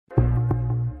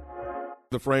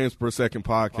The Frames Per Second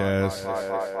podcast.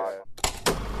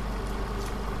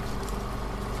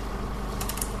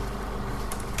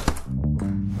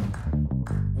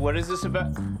 What is this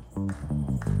about?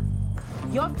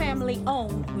 Your family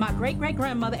owned my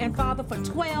great-great-grandmother and father for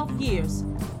 12 years.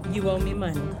 You owe me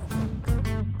money.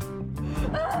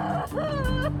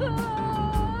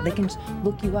 They can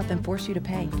look you up and force you to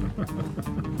pay.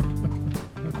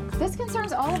 This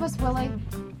concerns all of us, Willie.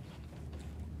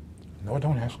 No, it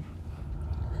don't, Ashley.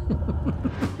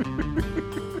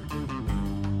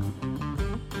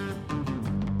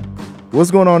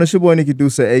 What's going on? It's your boy Nikki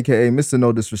Duce, aka Mr.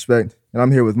 No Disrespect, and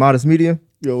I'm here with Modest Media.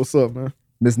 Yo, what's up, man?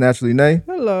 Miss Naturally Nay.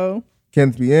 Hello.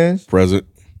 Kenneth B. Inge. Present.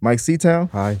 Mike Seatown.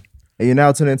 Hi. And you're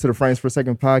now tuning into the Frames Per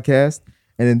Second podcast.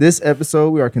 And in this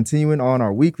episode, we are continuing on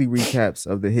our weekly recaps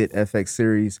of the hit FX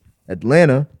series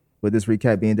Atlanta, with this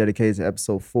recap being dedicated to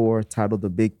episode 4, titled The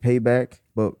Big Payback.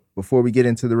 But before we get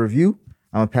into the review,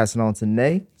 I'm going to pass it on to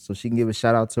Nay so she can give a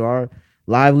shout out to our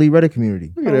lively Reddit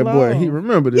community. Look at that boy. He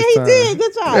remembered this time. Yeah, he did.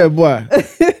 Good job. Yeah, boy.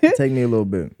 Take me a little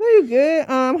bit. No, you good.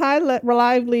 Hi,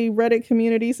 lively Reddit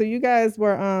community. So you guys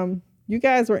were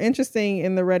interesting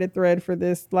in the Reddit thread for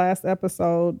this last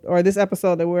episode, or this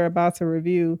episode that we're about to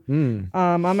review.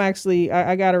 I'm actually,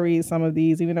 I got to read some of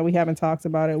these, even though we haven't talked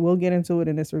about it. We'll get into it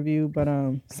in this review, but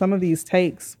some of these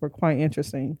takes were quite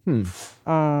interesting.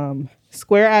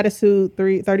 Square Attitude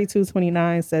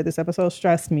 3229 said, this episode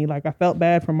stressed me. Like, I felt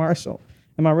bad for Marshall.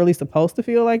 Am I really supposed to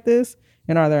feel like this?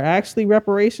 And are there actually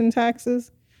reparation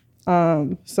taxes?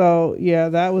 So yeah,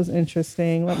 that was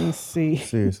interesting. Let me see.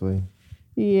 Seriously.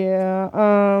 Yeah.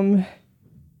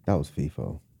 That was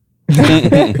FIFO.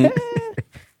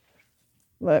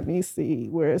 Let me see.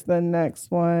 Where's the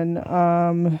next one?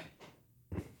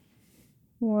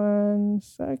 1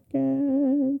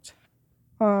 second.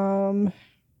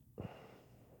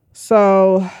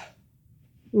 So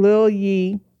Lil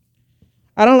Yee.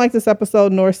 I don't like this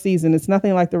episode nor season. It's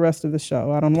nothing like the rest of the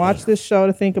show. I don't watch this show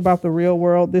to think about the real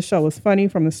world. This show was funny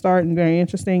from the start and very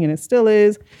interesting, and it still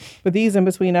is. But these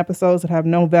in-between episodes that have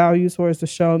no value towards the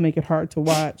show make it hard to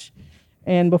watch.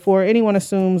 And before anyone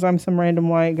assumes I'm some random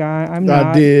white guy, I'm not.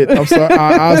 I did. I'm sorry.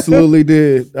 I absolutely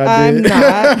did. I'm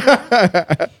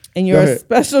not. And you're a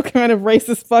special kind of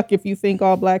racist fuck if you think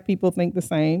all black people think the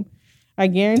same. I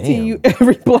guarantee you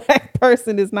every black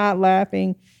person is not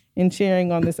laughing and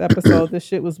cheering on this episode. This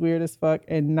shit was weird as fuck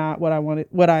and not what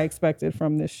I expected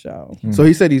from this show. So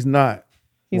he said he's not.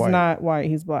 He's white. not white.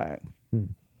 He's black.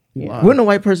 Yeah. Wouldn't a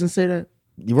white person say that?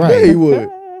 You're right. Yeah, he would.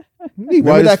 He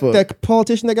white as fuck. That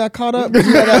politician that got caught up? he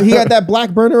had that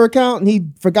Black burner account and he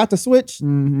forgot to switch.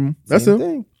 Mm-hmm. That's him.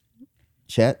 Thing.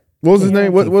 Chet. What was his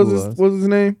name? What was his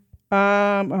name?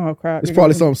 Oh crap! It's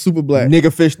probably something super black.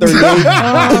 Nigga Fish 38. No,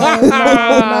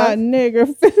 not nigger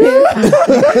fish.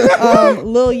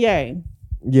 Lil Ye.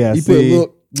 Yeah, you see,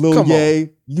 Lil Ye.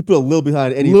 You put a little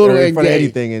behind any Lil in front of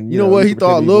anything, and you know what he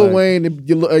thought? Lil Wayne and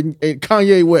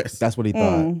Kanye West. That's what he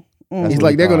thought. He's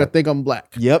like, they're gonna think I'm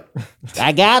black. Yep.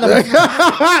 I got him.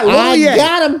 I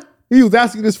got him. He was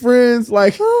asking his friends,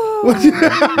 like,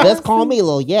 Just call me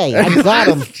Lil Ye. I got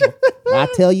him. I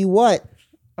tell you what.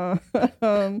 Let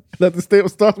the state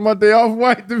start my day off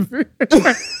white. The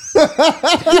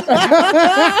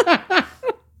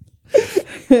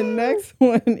next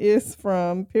one is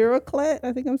from Piraclet.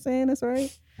 I think I'm saying this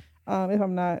right. If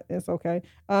I'm not, it's okay.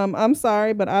 I'm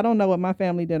sorry, but I don't know what my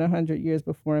family did 100 years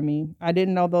before me. I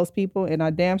didn't know those people, and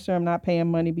I damn sure I'm not paying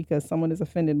money because someone is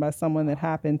offended by someone that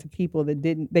happened to people that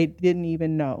they didn't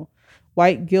even know.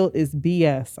 White guilt is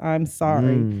BS. I'm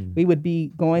sorry. We would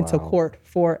be going to court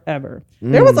forever.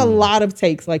 There was a lot of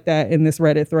takes like that in this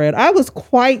Reddit thread. I was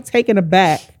quite taken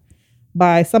aback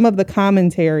by some of the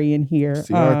commentary in here.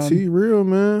 CRT real,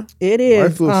 man. It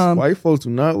is. White folks do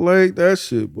not like that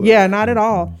shit. Boy. Yeah, not at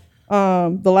all.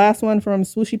 The last one from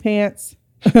Swooshy Pants.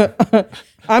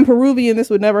 I'm Peruvian. This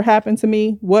would never happen to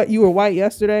me. What? You were white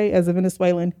yesterday? As a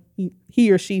Venezuelan,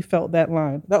 he or she felt that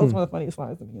line. That was one of the funniest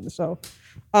lines to me in the show.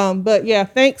 But yeah,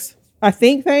 thanks.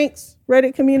 Thanks,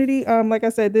 Reddit community. Like I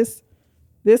said, this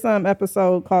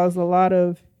episode caused a lot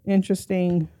of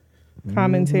interesting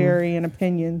commentary and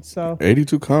opinions. So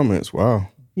 82 comments. Wow.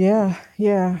 Yeah.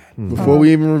 Before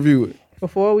we even review it.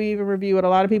 A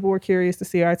lot of people were curious to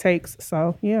see our takes.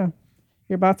 So yeah,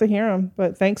 you're about to hear them.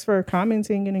 But thanks for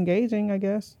commenting and engaging, I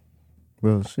guess.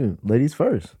 Well, shoot. Ladies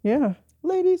first. Yeah.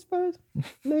 Ladies first.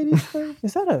 Ladies first.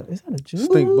 Is that a juice?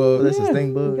 Stink bug. That's a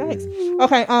stink bug. Yikes.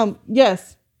 Okay.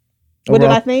 Yes. What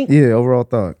did I think? Yeah. Overall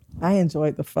thought. I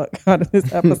enjoyed the fuck out of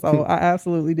this episode. I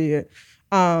absolutely did.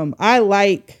 I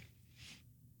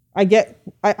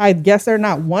guess they're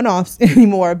not one-offs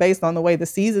anymore based on the way the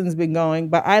season's been going,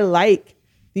 but I like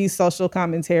these social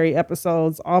commentary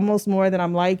episodes almost more than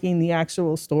I'm liking the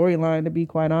actual storyline, to be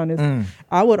quite honest.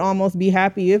 I would almost be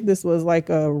happy if this was like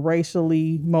a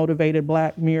racially motivated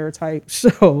Black Mirror type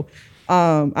show.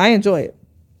 I enjoy it.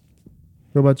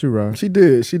 What about you, Rob? She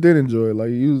did enjoy it. Like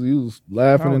you was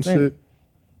laughing Oh, and thank shit.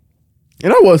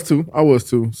 And I was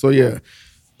too. So yeah.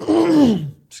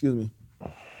 Excuse me.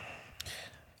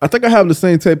 I think I have the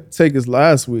same take as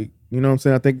last week. You know what I'm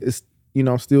saying? I think it's,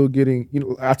 I'm still getting,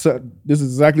 this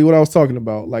is exactly what I was talking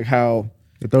about. Like how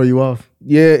They throw you off.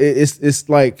 yeah, it's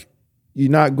like you're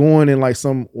not going in like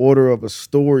some order of a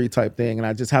story type thing, and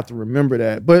I just have to remember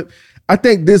that. But I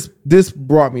think this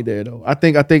brought me there though. I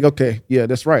think okay, yeah,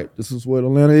 that's right. This is what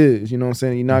Atlanta is. You know what I'm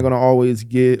saying? You're not gonna always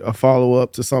get a follow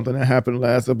up to something that happened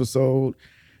last episode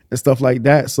and stuff like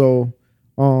that. So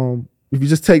if you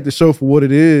just take the show for what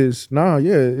it is,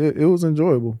 it was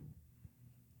enjoyable.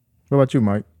 What about you,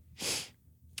 Mike?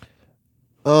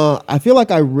 I feel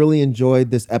like I really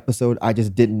enjoyed this episode. I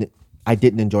didn't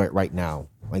enjoy it right now.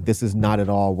 Like this is not at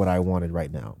all what I wanted right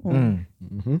now.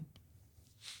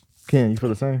 Ken, you feel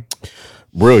the same?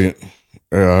 Brilliant.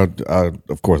 I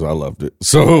of course I loved it.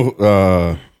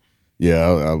 So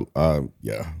yeah,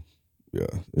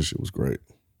 this shit was great.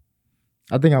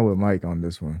 I think I'm with Mike on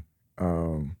this one.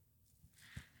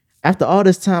 After all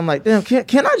this time, like, damn,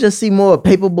 can I just see more of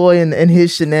Paperboy and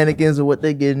his shenanigans and what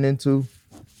they're getting into?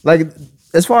 Like,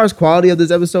 as far as quality of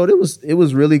this episode, it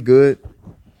was really good.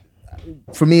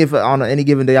 For me, if on any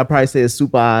given day, I'd probably say it's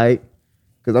super high.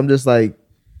 Because I'm just like,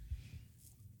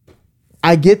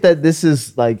 I get that this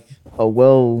is like a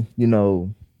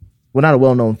not a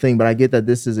well-known thing, but I get that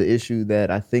this is an issue that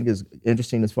I think is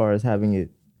interesting as far as having it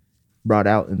brought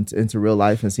out into real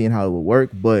life and seeing how it would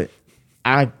work. But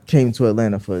I came to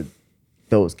Atlanta for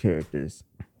those characters.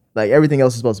 Like everything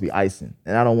else is supposed to be icing,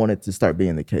 and I don't want it to start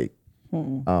being the cake.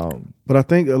 But I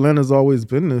think Atlanta's always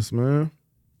been this, man.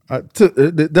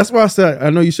 That's why I said I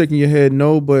know you're shaking your head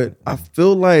no, but I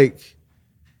feel like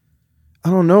I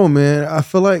don't know, man. I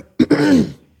feel like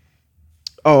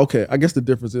oh, okay. I guess the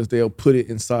difference is they'll put it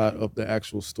inside of the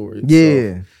actual story.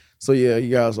 Yeah. So yeah, you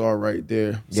guys are right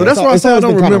there. Yeah, So that's why I said I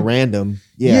don't kind of remember. random.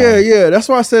 Yeah. That's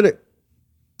why I said it.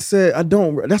 I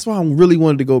don't. That's why I really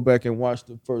wanted to go back and watch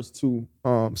the first two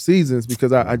seasons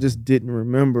because I just didn't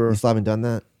remember. You still haven't done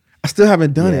that? I still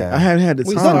haven't done it. Yeah. I haven't had the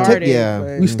We time. started.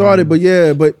 Yeah. We started, but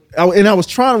I was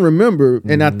trying to remember,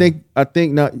 and I think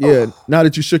now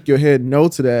that you shook your head no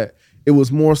to that, it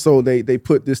was more so they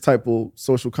put this type of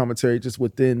social commentary just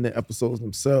within the episodes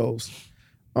themselves.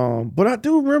 But I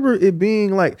do remember it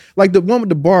being like the one with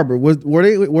the barber. Were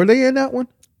they in that one?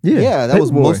 Yeah, that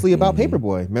was Paperboy. mostly about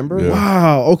Paperboy. Remember? Yeah.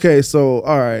 Wow. Okay. So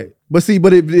all right, but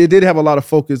it did have a lot of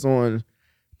focus on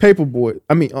Paperboy.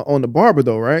 I mean, on the barber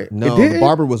though, right? No, It did? the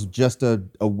barber was just a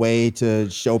way to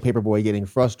show Paperboy getting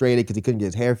frustrated because he couldn't get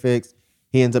his hair fixed.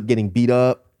 He ends up getting beat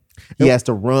up. He has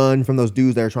to run from those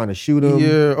dudes that are trying to shoot him.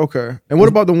 Yeah. Okay. And what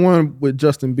about the one with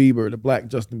Justin Bieber, the black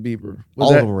Justin Bieber? All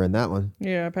of them were in that one.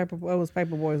 Yeah, it was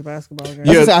Paperboy's basketball game. I was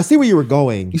gonna say, I see where you were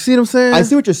going. You see what I'm saying? I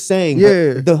see what you're saying.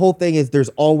 Yeah. But the whole thing is there's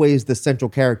always the central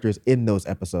characters in those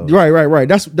episodes. Right.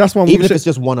 That's why Even if it's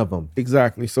just one of them.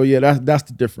 exactly. So yeah, that's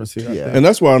the difference here. I Yeah. think. And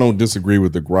that's why I don't disagree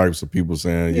with the gripes of people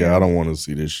saying, I don't want to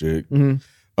see this shit.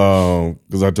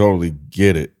 Because I totally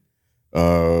get it.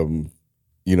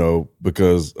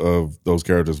 Because of those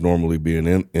characters normally being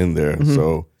in there.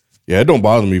 So yeah, it don't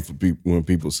bother me when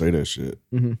people say that shit.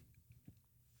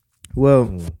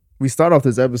 Well, we start off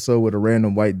this episode with a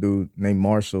random white dude named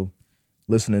Marshall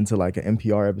listening to like an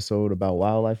NPR episode about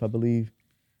wildlife, I believe,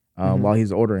 while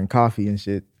he's ordering coffee and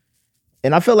shit.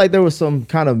 And I felt like there was some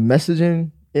kind of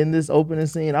messaging in this opening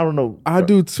scene. I don't know. I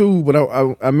do too, but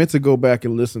I meant to go back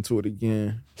and listen to it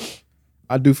again.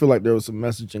 I do feel like there was some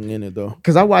messaging in it though.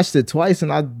 Because I watched it twice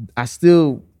and I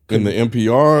still In the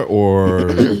NPR or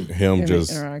him In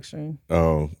just? interaction.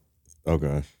 Oh,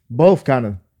 okay. both kind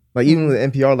of like even with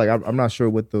NPR, like I'm not sure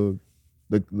what the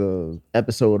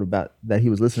episode about that he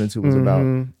was listening to was about.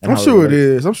 and I'm how sure it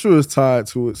relates. is. I'm sure it's tied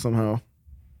to it somehow.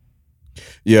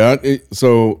 Yeah, it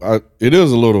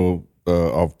is a little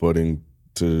off-putting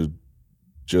to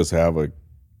just have a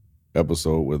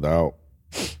episode without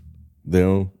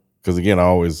them. Because again, I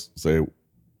always say,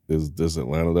 "Is this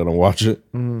Atlanta that I'm watching?"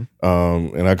 And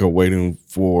I kept waiting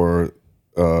for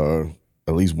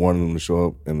at least one of them to show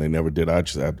up, and they never did. I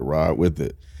just had to ride with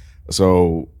it.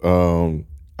 So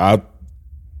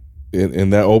in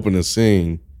that opening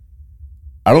scene,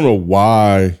 I don't know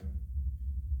why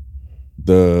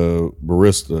the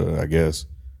barista, I guess,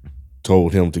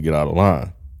 told him to get out of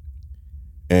line.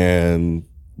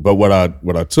 But what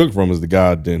I took from is the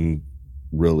guy didn't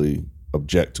really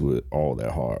object to it all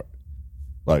that hard.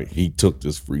 like he took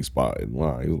this free spot in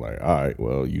line. He was like, all right,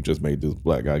 well, you just made this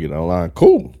black guy get out of line.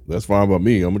 Cool. That's fine by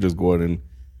me. I'm gonna just go ahead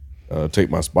and take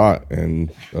my spot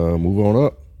and move on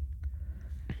up.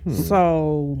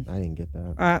 So I didn't get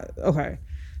that. Okay.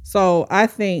 So I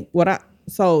think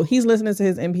so he's listening to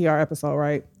his NPR episode,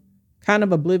 right? Kind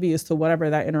of oblivious to whatever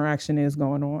that interaction is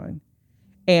going on,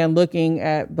 and looking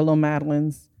at the little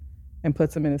Madeleines and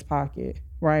puts them in his pocket,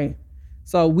 right?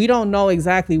 So we don't know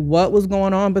exactly what was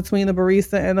going on between the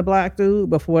barista and the black dude,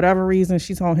 but for whatever reason,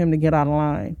 she told him to get out of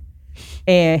line.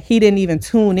 And he didn't even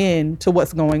tune in to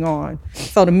what's going on.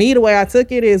 So to me, the way I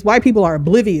took it is white people are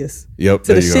oblivious to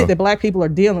the shit that black people are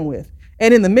dealing with.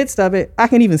 And in the midst of it, I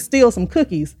can even steal some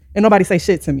cookies and nobody say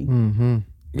shit to me. Mm-hmm.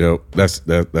 Yep,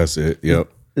 that's it.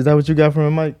 Yep. Is that what you got from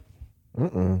him, Mike?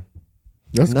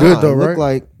 That's good though, right?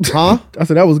 Like, huh? I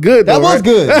said that was good though, That was right?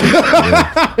 good.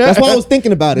 That's why I was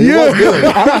thinking about it. It was good.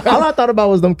 All I thought about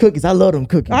was them cookies. I love them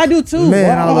cookies. I do too.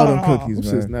 Man, I love Wow. them cookies, This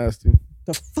shit's man. nasty.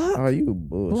 The fuck? Oh, you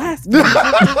bullshit.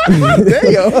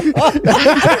 Blasphemy.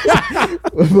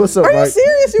 What's up, Are you Mike?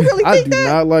 serious? You really I think do that?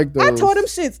 not like those. I told him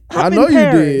shits. I know you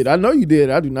did. I know you did.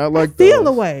 I do not like those. Feel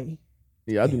away.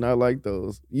 Yeah, I do not like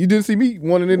those. You didn't see me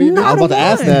wanting any. No, I was about to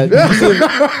ask that.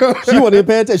 She wasn't even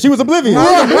paying attention. She was oblivious.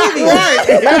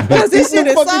 Because this shit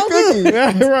is so good.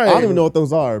 Right. I don't even know what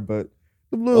those are, but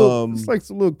Some little, it's like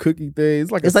some little cookie thing.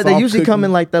 It's like It's a like they soft usually cookie. come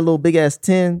in like that little big ass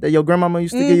tin that your grandmama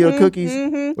used to give you cookies.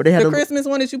 Where they had the a, Christmas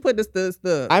one that you put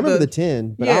the I remember the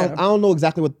tin, but Yeah. I don't know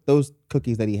exactly what those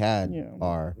cookies that he had Yeah.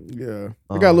 are. Yeah,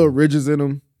 they got little ridges in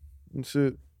them and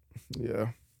shit. Yeah,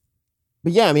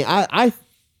 But yeah, I mean,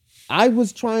 I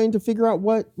was trying to figure out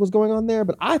what was going on there,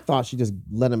 but I thought she just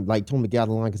let him, like, told him to get out of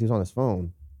the line because he was on his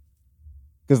phone.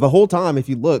 Because the whole time, if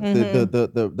you look,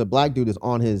 the black dude is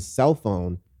on his cell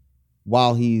phone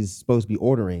while he's supposed to be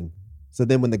ordering. So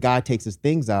then when the guy takes his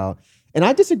things out, and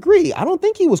I disagree. I don't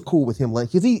think he was cool with him. Like,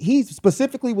 because he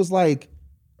specifically was like,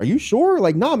 "Are you sure?"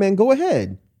 Like, "Nah, man, go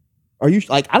ahead." Are you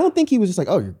like? I don't think he was just like,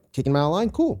 "Oh, you're kicking him out of line.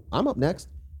 Cool, I'm up next."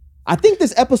 I think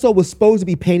this episode was supposed to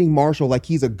be painting Marshall like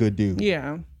he's a good dude.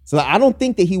 Yeah. So I don't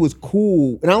think that he was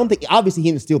cool, and I don't think obviously he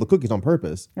didn't steal the cookies on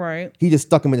purpose. Right. He just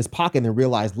stuck them in his pocket and then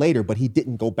realized later, but he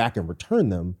didn't go back and return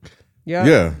them. Yeah.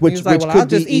 Yeah. Which- He was like, which well, I'll could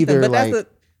be just eat them. either, But that's like-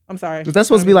 I'm sorry. is that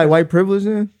supposed to be like white privilege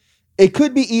then? It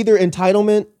could be either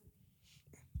entitlement.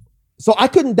 So I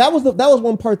couldn't. That was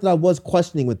one part that I was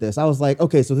questioning with this. I was like,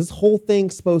 okay, so this whole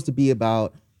thing's supposed to be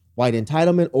about white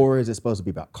entitlement, or is it supposed to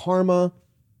be about karma?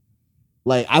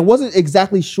 Like, I wasn't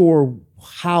exactly sure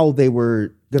how they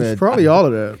were gonna. it's probably all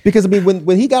of that. Because I mean,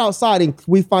 when he got outside and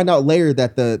we find out later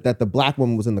that the black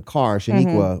woman was in the car,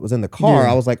 Shaniqua was in the car.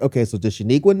 I was like, okay, so does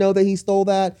Shaniqua know that he stole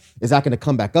that? Is that going to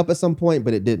come back up at some point?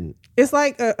 But it didn't. It's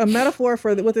like a metaphor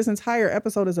for what this entire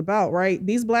episode is about, right?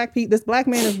 This black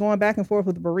man is going back and forth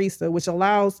with the barista, which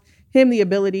allows him the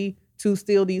ability to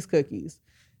steal these cookies.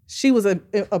 She was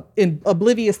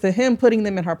oblivious to him putting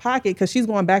them in her pocket because she's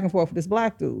going back and forth with this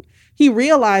black dude. He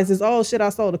realizes, oh shit, I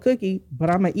stole the cookie, but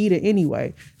I'm gonna eat it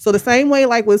anyway. So the same way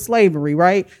like with slavery,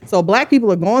 right? So black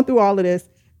people are going through all of this.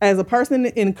 As a person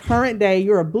in current day,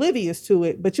 you're oblivious to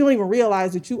it, but you don't even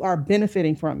realize that you are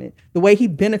benefiting from it. The way he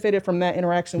benefited from that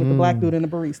interaction with the black dude and the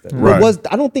barista. Right.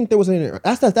 I don't think there was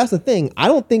that's the thing. I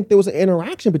don't think there was an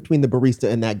interaction between the barista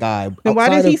and that guy. And why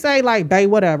outside did he of- say like,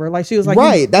 babe, whatever? Like she was like,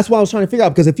 right. That's what I was trying to figure out.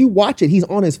 Because if you watch it, he's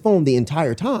on his phone the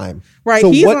entire time. Right. So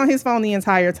He's what- on his phone the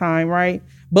entire time, right?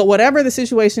 But whatever the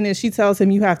situation is, she tells him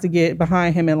you have to get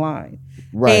behind him in line.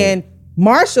 Right. And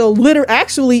Marshall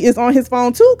actually is on his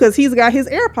phone too because he's got his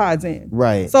AirPods in.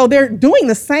 Right. So they're doing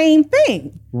the same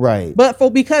thing. Right. But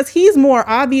because he's more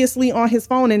obviously on his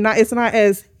phone and it's not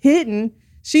as hidden,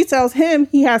 she tells him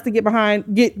he has to get behind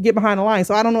the line.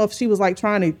 So I don't know if she was like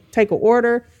trying to take an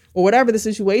order or whatever the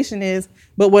situation is,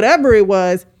 but whatever it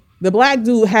was, the black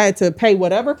dude had to pay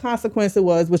whatever consequence it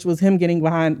was, which was him getting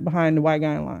behind the white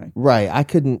guy in line. Right. I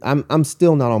couldn't. I'm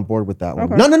still not on board with that one.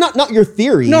 Okay. No, not your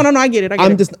theory. No, I get it.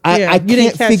 I'm just I You didn't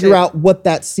can't catch figure it. out what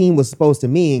that scene was supposed to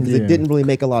mean because Yeah. it didn't really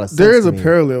make a lot of sense. There is to a me.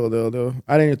 parallel though.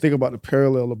 I didn't even think about the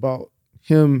parallel about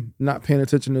him not paying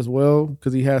attention as well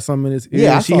because he had something in his ear.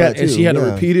 Yeah, I and saw that and too, she had to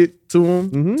yeah. repeat it to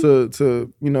him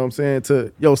to you know what I'm saying,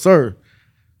 to yo sir.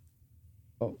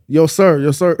 Oh, yo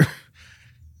sir.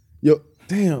 Yo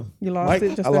damn. You lost Mike,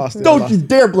 it just I lost after- it. Don't you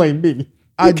dare blame me.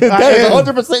 I- Because I that is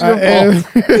am. 100% I your am.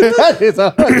 fault. That is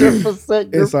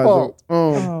 100% your Inside fault. joke.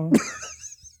 Oh.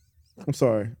 I'm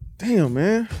sorry. Damn,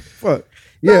 man. Fuck.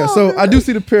 Yeah, so I do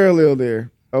see the parallel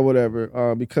there. or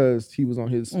whatever because he was on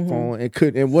his phone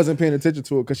and wasn't paying attention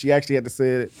to it because she actually had to say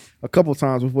it a couple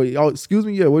times before. Oh, excuse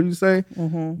me, yeah, what did you say?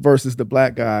 Versus the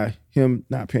black guy, him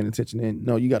not paying attention and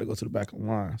no, you got to go to the back of the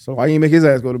line. So I didn't make his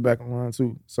ass go to the back of the line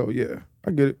too. So yeah,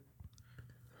 I get it.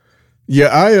 Yeah,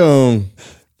 I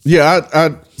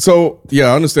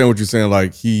understand what you're saying.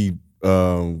 Like he,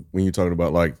 when you're talking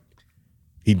about like,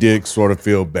 he did sort of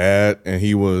feel bad, and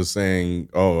he was saying,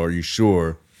 "Oh, are you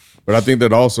sure?" But I think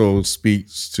that also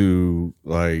speaks to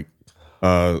like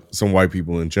some white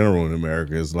people in general in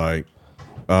America. Is like,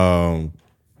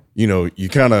 you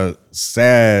kind of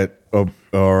sad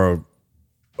or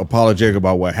apologetic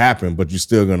about what happened, but you're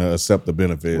still gonna accept the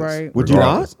benefits. Right? Would you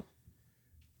not?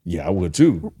 Yeah, I would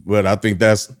too. But I think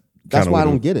that's why I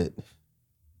don't get it.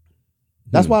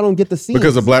 That's why I don't get the scene.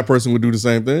 Because a black person would do the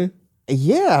same thing.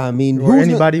 Yeah, I mean, Or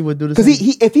anybody would do the same.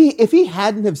 Because if he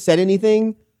hadn't have said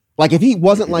anything, like if he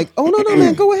wasn't like, oh no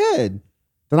man, go ahead,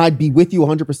 then I'd be with you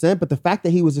 100%. But the fact that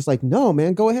he was just like, no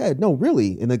man, go ahead, no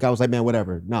really, and the guy was like, man,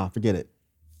 whatever, nah, forget it.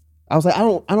 I was like,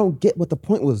 I don't get what the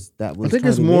point was. That was. I think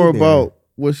it's more about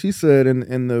what she said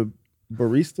in the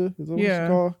barista. Is that what Yeah. it's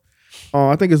called?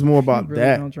 I think it's more about Really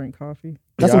that. don't drink coffee.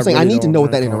 That's Yeah, what I'm saying. really I need to don't know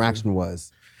what that drink coffee. interaction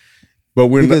was. But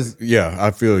we're Because- not, yeah,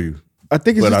 I feel you. I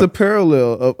think it's But just I- a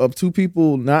parallel of two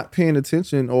people not paying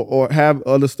attention or have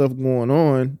other stuff going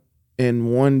on,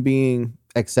 and one being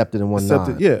Accepted and one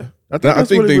accepted. not. Yeah, I that's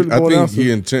think what it really I boiled down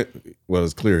think to.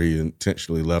 it's clear he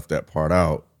intentionally left that part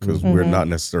out because we're not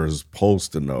necessarily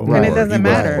supposed to know. And it or doesn't he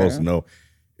matter. wasn't supposed to know.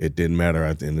 It didn't matter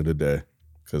at the end of the day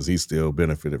because he still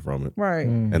benefited from it. Right.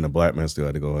 And the black man still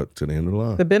had to go up to the end of the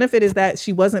line. The benefit is that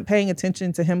she wasn't paying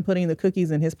attention to him putting the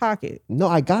cookies in his pocket. No,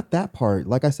 I got that part.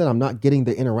 Like I said, I'm not getting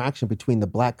the interaction between the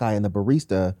black guy and the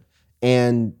barista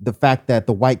and the fact that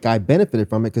the white guy benefited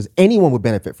from it because anyone would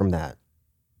benefit from that.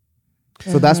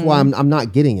 So that's why I'm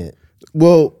not getting it.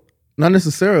 Well, not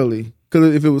necessarily,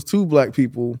 because if it was two black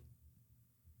people,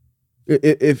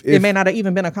 if It may not have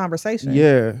even been a conversation.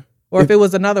 yeah, Or if it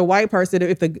was another white person,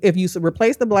 if you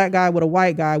replace the black guy with a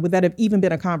white guy, would that have even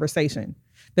been a conversation?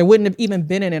 There wouldn't have even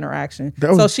been an interaction.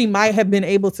 So she might have been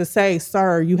able to say,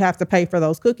 sir, you have to pay for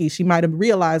those cookies. She might have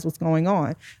realized what's going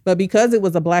on. But because it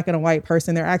was a black and a white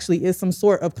person, there actually is some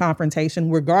sort of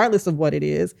confrontation, regardless of what it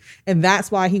is. And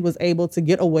that's why he was able to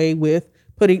get away with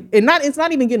it's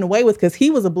not even getting away with because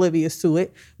he was oblivious to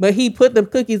it, but he put the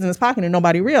cookies in his pocket and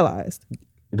nobody realized.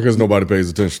 Because nobody pays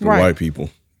attention to Right. white people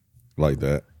like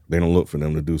that. They don't look for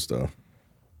them to do stuff.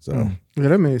 So yeah,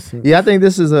 that makes sense. Yeah, I think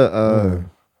this is a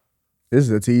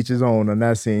to each his own on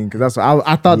that scene because that's what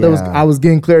I thought I was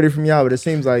getting clarity from y'all, but it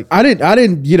seems like I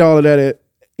didn't get all of that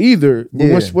either. But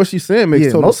Yeah. what she's saying makes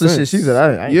total most sense. of the shit she said.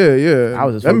 I Yeah. I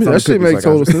was just that, focused on that the shit cookies, makes like I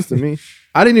total said. sense to me.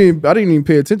 I didn't even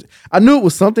pay attention. I knew it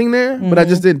was something there, but I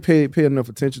just didn't pay enough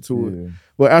attention to it.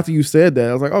 But after you said that,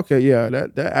 I was like, okay, yeah,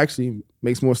 that actually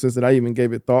makes more sense than I even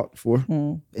gave it thought for.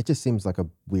 It just seems like a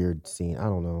weird scene. I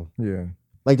don't know. Yeah.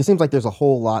 Like it seems like there's a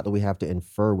whole lot that we have to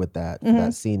infer with that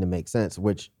scene to make sense,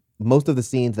 which most of the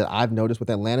scenes that I've noticed with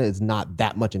Atlanta is not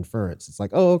that much inference. It's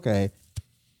like, oh, okay,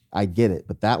 I get it.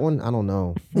 But that one, I don't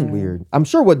know. It's weird. I'm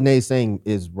sure what Nay's saying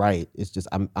is right. It's just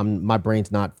I'm my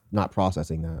brain's not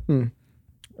processing that.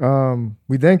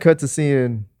 We then cut to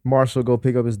seeing Marshall go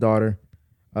pick up his daughter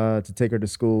to take her to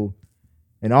school.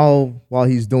 And all while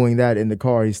he's doing that in the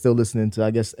car, he's still listening to,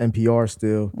 I guess, NPR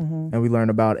still. And we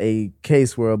learn about a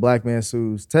case where a black man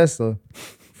sues Tesla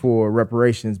for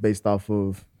reparations based off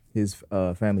of his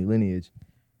family lineage.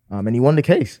 And he won the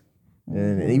case.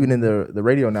 And even in the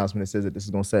radio announcement, it says that this is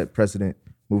going to set precedent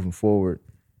moving forward.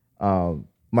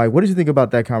 Mike, what did you think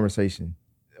about that conversation?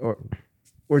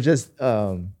 Or just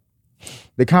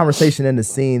the conversation and the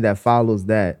scene that follows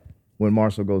that when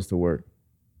Marshall goes to work?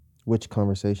 Which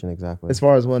conversation exactly? As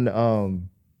far as when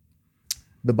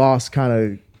the boss kind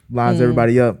of lines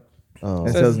everybody up and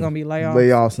So says it's gonna be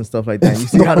layoffs and stuff like that. You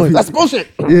see how the That's bullshit.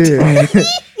 yeah,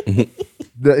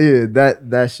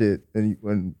 that shit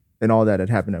and all that had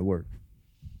happened at work.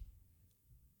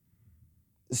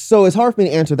 So it's hard for me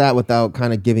to answer that without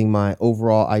kind of giving my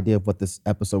overall idea of what this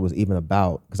episode was even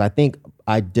about. Because I think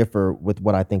I differ with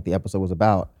what I think the episode was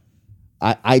about.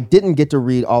 I didn't get to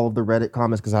read all of the Reddit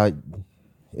comments because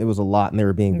it was a lot and they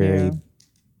were being very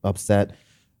upset.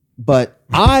 But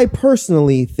I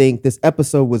personally think this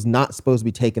episode was not supposed to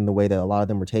be taken the way that a lot of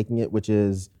them were taking it, which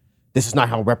is this is not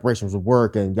how reparations would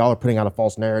work and y'all are putting out a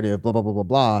false narrative, blah, blah, blah, blah,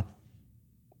 blah.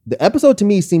 The episode to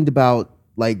me seemed about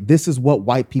like this is what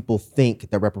white people think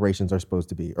that reparations are supposed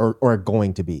to be or are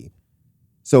going to be.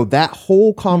 So that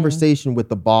whole conversation with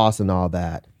the boss and all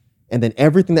that, and then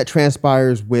everything that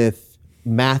transpires with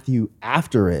Matthew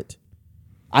after it,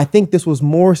 I think this was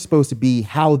more supposed to be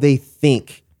how they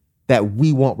think that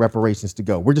we want reparations to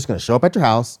go. We're just going to show up at your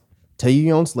house, tell you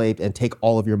you own slaves, and take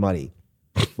all of your money.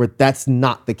 Where that's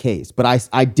not the case. But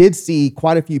I did see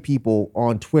quite a few people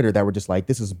on Twitter that were just like,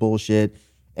 this is bullshit,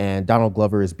 and Donald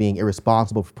Glover is being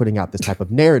irresponsible for putting out this type of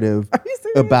narrative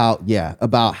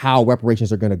about how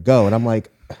reparations are going to go. And I'm like,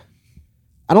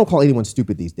 I don't call anyone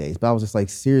stupid these days, but I was just like,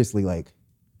 seriously, like,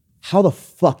 how the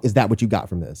fuck is that what you got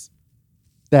from this?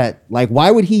 That, like, why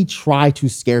would he try to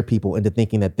scare people into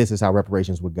thinking that this is how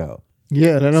reparations would go?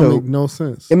 Yeah, that don't make no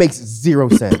sense. It makes zero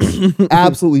sense.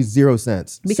 Absolutely zero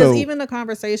sense. Because even the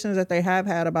conversations that they have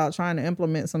had about trying to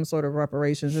implement some sort of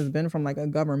reparations has been from like a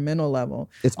governmental level.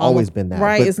 It's always been that.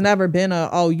 Right. But It's never been you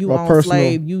own personal.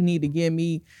 slave, you need to give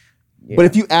me. Yeah. But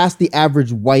if you ask the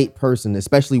average white person,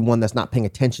 especially one that's not paying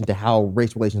attention to how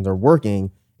race relations are working,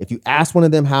 if you ask one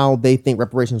of them how they think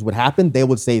reparations would happen, they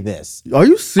would say this. Are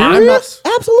you serious?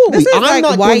 Absolutely. This is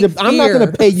like white I'm not going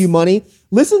fear. to pay you money.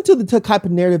 Listen to the type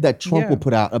of narrative that Trump will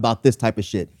put out about this type of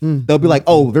shit. They'll be like,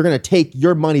 oh, they're going to take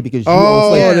your money because you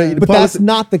own slaves. yeah. But that's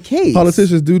not the case.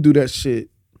 Politicians do that shit.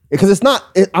 Because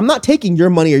I'm not taking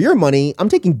your money or your money. I'm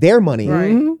taking their money.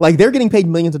 Right. Like, they're getting paid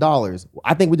millions of dollars.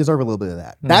 I think we deserve a little bit of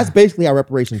that. That's basically how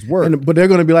reparations work. But they're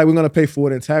going to be like, we're going to pay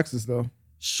for it in taxes, though.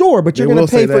 Sure, but you're They going will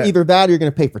to pay say for that. either that or you're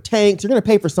going to pay for tanks. You're going to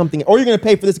pay for something, or you're going to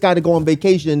pay for this guy to go on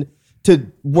vacation to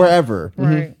wherever.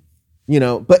 Right. You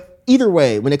know, but either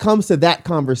way, when it comes to that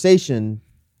conversation,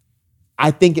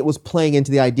 I think it was playing into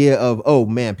the idea of, oh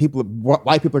man,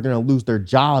 white people are going to lose their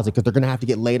jobs because they're going to have to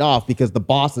get laid off because the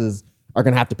bosses are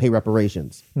going to have to pay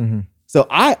reparations. So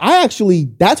I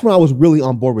actually, that's when I was really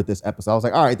on board with this episode. I was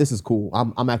like, all right, this is cool.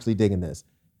 I'm actually digging this.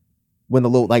 When the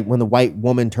white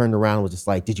woman turned around and was just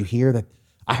like, did you hear that?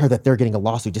 I heard that they're getting a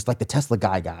lawsuit just like the Tesla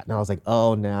guy got. And I was like,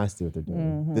 oh, now I see what they're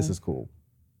doing. This is cool.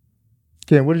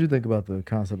 Ken, what did you think about the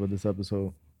concept of this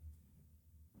episode?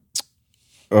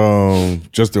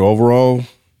 Just the overall.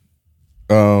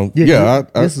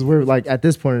 This is where, like, at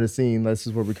this point of the scene, this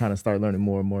is where we kind of start learning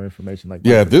more and more information. Like,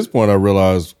 at this point, I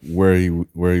realized where he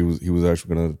was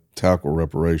actually going to tackle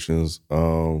reparations.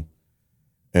 I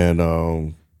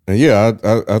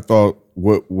thought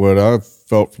what I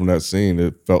felt from that scene,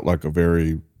 it felt like a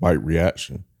very white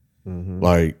reaction.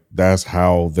 Like, that's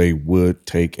how they would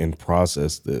take and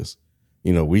process this.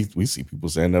 You know, we see people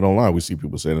saying that online. We see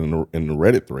people saying it in the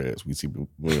Reddit threads. We see people,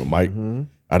 Mike.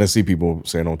 I didn't see people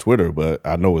saying on Twitter, but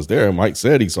I know it's there. Mike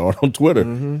said he saw it on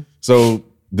Twitter. So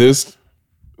this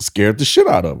scared the shit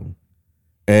out of him.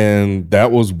 And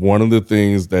that was one of the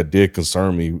things that did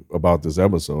concern me about this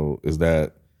episode, is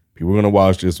that people are going to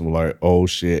watch this and be like, oh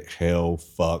shit, hell,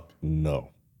 fuck, no.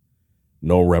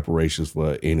 No reparations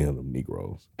for any of them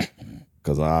Negroes.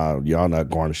 Because y'all not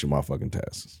garnishing my fucking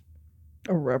taxes.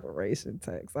 A reparation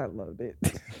tax. I loved it.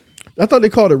 I thought they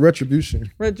called it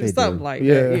retribution. Something like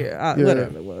Yeah. that. Yeah. Yeah.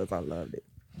 Whatever it was. I loved it.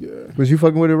 Yeah. was you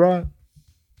fucking with it, Rod?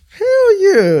 Hell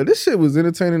yeah. This shit was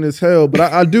entertaining as hell. But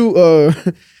I do,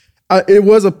 it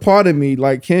was a part of me,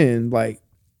 like Ken, like,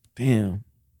 damn,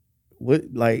 what,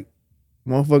 like,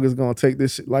 motherfuckers gonna take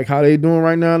this shit, like how they doing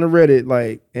right now on the Reddit,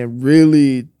 like, and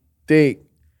really think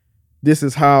this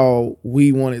is how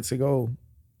we want it to go.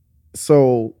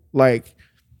 So, like,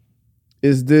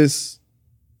 is this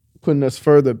putting us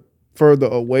further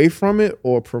away from it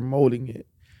or promoting it?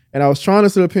 And I was trying to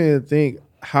sit up here and think,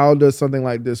 how does something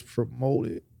like this promote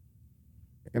it?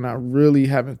 And I really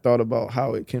haven't thought about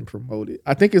how it can promote it.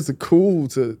 I think it's cool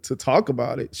to talk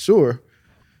about it, sure.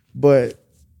 But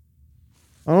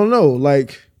I don't know,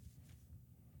 like,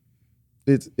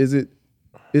 is it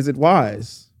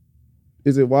wise?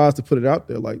 Is it wise to put it out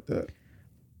there like that?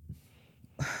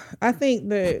 I think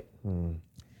that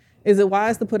is it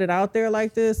wise to put it out there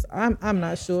like this? I'm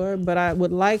not sure, but I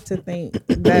would like to think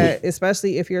that,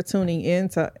 especially if you're tuning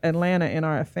into Atlanta and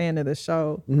are a fan of the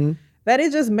show, that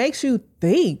it just makes you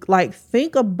think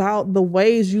about the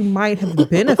ways you might have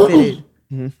benefited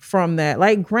from that.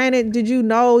 Like, granted, did you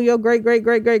know your great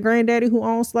granddaddy who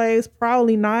owned slaves?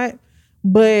 Probably not,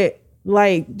 but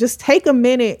like, just take a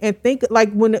minute and think.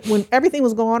 Like, when everything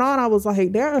was going on, I was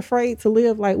like, they're afraid to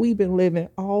live like we've been living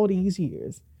all these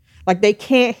years. Like, they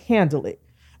can't handle it.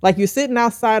 Like, you're sitting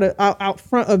out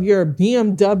front of your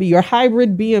BMW, your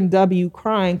hybrid BMW,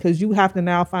 crying because you have to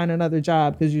now find another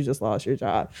job because you just lost your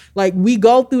job. Like, we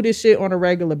go through this shit on a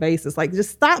regular basis. Like, just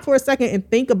stop for a second and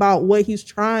think about what he's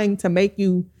trying to make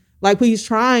you, like, what he's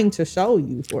trying to show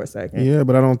you for a second. Yeah,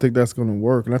 but I don't think that's going to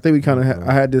work. And I think we kind of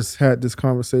I had this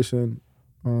conversation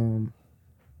in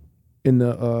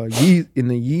the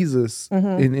Yeezus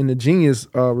in the Genius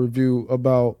review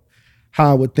about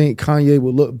how I would think Kanye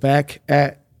would look back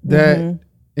at that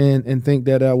and think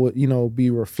that would, be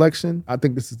reflection. I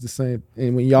think this is the same.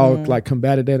 And when y'all like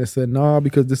combated that and said, nah,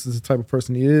 because this is the type of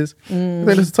person he is. I think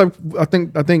this is the type.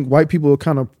 I think white people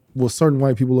certain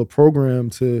white people are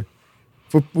programmed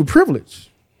for privilege.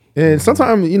 And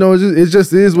sometimes, it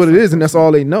just is what it is, and that's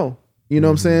all they know. You know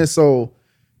what I'm saying? So,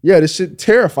 yeah, this shit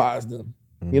terrifies them.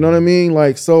 You know what I mean?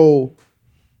 Like, so,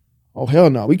 oh hell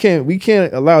no, we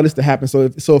can't allow this to happen. So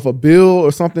if a bill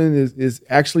or something is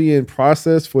actually in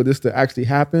process for this to actually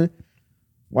happen,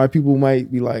 white people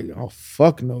might be like, oh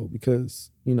fuck no,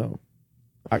 because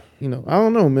I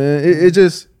don't know, man. It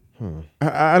just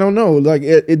I don't know. Like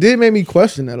it did make me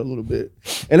question that a little bit,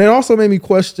 and it also made me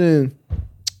question.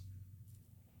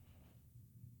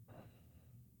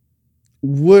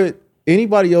 Would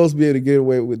anybody else be able to get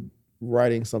away with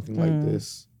writing something like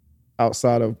this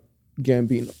outside of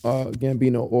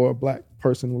Gambino or a black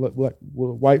person? Will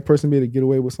a white person be able to get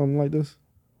away with something like this?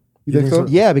 You think so?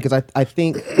 Yeah, because I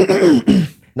think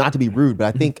not to be rude,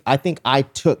 but I think I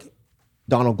took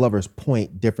Donald Glover's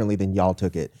point differently than y'all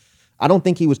took it. I don't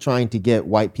think he was trying to get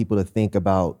white people to think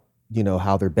about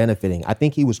how they're benefiting. I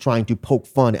think he was trying to poke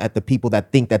fun at the people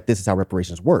that think that this is how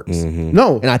reparations works.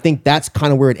 No, and I think that's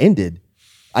kind of where it ended.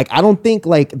 Like, I don't think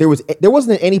there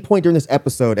wasn't at any point during this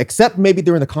episode, except maybe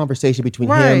during the conversation between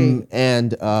him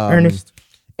and Ernest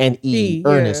and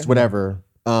Ernest, whatever.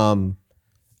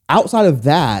 Outside of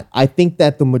that, I think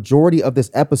that the majority of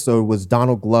this episode was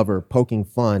Donald Glover poking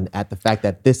fun at the fact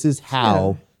that this is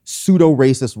how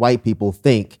pseudo-racist white people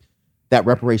think that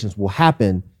reparations will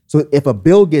happen. So if a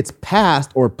bill gets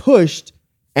passed or pushed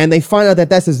and they find out that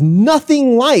this is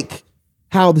nothing like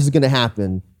how this is going to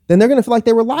happen, then they're going to feel like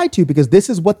they were lied to because this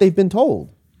is what they've been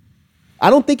told. I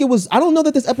don't know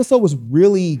that this episode was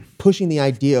really pushing the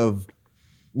idea of,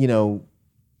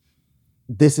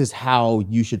 this is how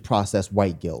you should process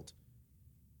white guilt.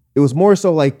 It was more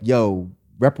so like, yo,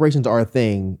 reparations are a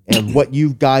thing, and what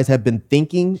you guys have been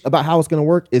thinking about how it's going to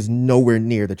work is nowhere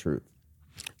near the truth.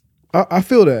 I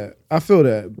feel that. I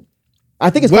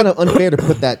think it's kind of unfair to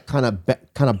put that kind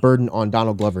of burden on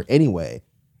Donald Glover anyway.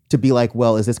 To be like,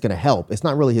 well, is this going to help? It's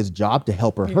not really his job to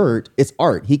help or hurt. It's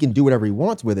art. He can do whatever he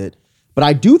wants with it. But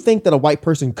I do think that a white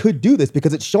person could do this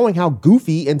because it's showing how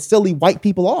goofy and silly white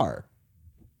people are.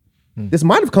 This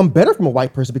might have come better from a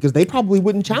white person because they probably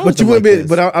wouldn't challenge. But you wouldn't be.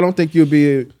 But I don't think you'll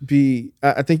be.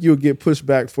 I think you'll get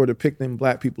pushback for depicting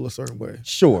black people a certain way.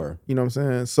 Sure. You know what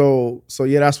I'm saying? So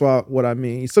yeah, that's what I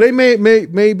mean. So they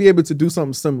may be able to do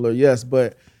something similar, yes,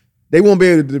 but they won't be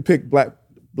able to depict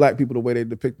black people the way they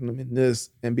depicted them in this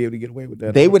and be able to get away with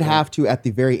that. They would have to, at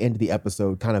the very end of the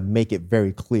episode, kind of make it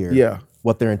very clear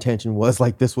what their intention was.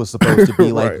 Like, this was supposed to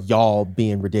be like y'all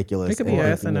being ridiculous. It could be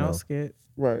an SNL skit.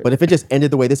 Right. But if it just ended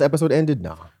the way this episode ended,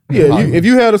 nah. Yeah, if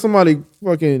you had somebody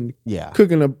fucking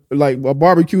cooking a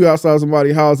barbecue outside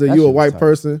somebody's house and you a white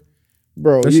person,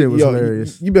 bro, that shit was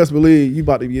hilarious. You best believe you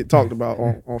about to get talked about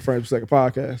on Frames Per Second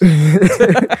podcast.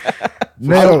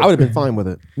 I would have been fine with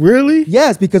it. Really?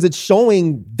 Yes, because it's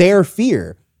showing their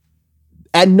fear.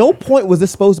 At no point was this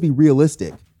supposed to be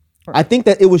realistic. I think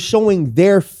that it was showing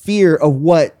their fear of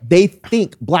what they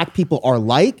think black people are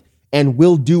like and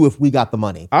will do if we got the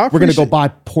money. We're going to go buy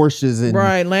Porsches and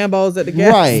Lambos at the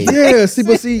gas. Right. Yeah,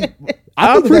 see,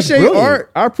 I appreciate art.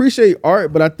 I appreciate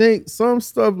art, but I think some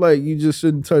stuff like you just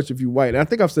shouldn't touch if you white. And I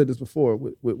think I've said this before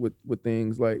with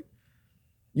things like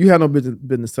you have no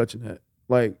business touching that.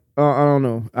 Like, I don't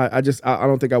know. I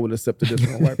don't think I would accept this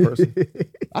from a white person.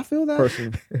 I feel that.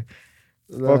 Personally.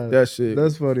 Fuck that shit.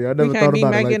 That's funny. I never We thought can't be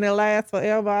about it. making it last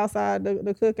forever outside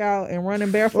the cookout and running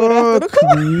barefoot after the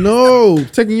cookout. No,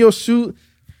 taking your shoe.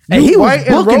 And he was white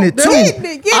and booking rope it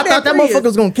too. Get I thought that Prius. motherfucker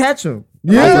was gonna catch him.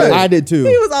 Yeah, I did too.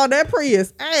 He was on that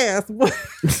Prius ass.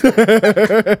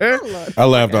 I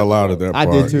laughed out loud at that I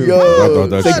part. did too. I thought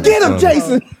that shit Get him, was funny.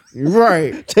 Jason.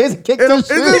 right. Jason kicked And his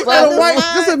shoes.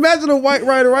 just imagine a white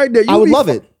rider right there. I would love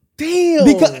it. Damn.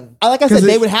 Because, like I said,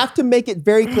 they would have to make it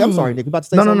very clear. I'm sorry, Nick. You about to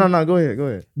say something? No. Go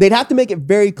ahead. They'd have to make it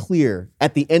very clear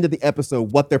at the end of the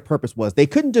episode what their purpose was. They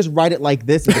couldn't just write it like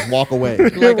this and just walk away.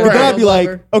 Like a Then I'd be like,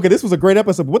 lover. okay, this was a great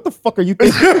episode, but what the fuck are you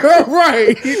thinking?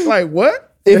 right. He's like,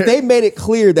 what? If they made it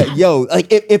clear that,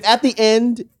 like, if at the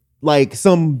end, like,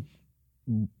 some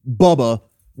Bubba,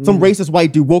 some racist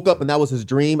white dude woke up and that was his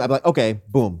dream, I'd be like, okay,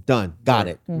 boom, done, got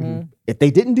it. If they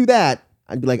didn't do that,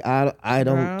 I'd be like, I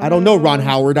don't know, Ron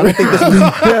Howard. I don't think this was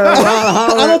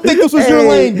I don't think this was your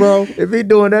lane, bro. If he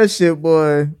doing that shit,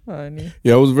 boy. Honey.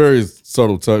 Yeah, it was a very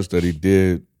subtle touch that he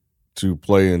did to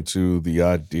play into the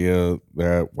idea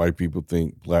that white people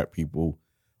think black people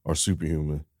are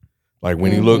superhuman. Like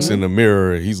when he looks in the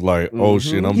mirror, he's like, oh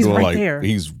shit, I'm He's doing right like, there.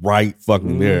 he's right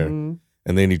fucking there.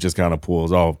 And then he just kind of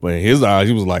pulls off. But in his eyes,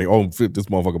 he was like, "Oh, this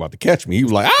motherfucker about to catch me." He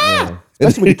was like, "Ah!"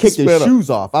 Especially when he kicked his sped up. shoes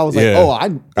off. I was like,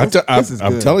 Yeah. oh, this is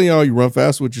I'm good. telling y'all, you run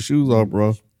fast with your shoes off, bro.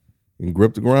 You can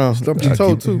grip the ground. Stump your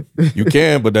toe too. You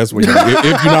can, but that's what if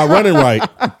you're not running right.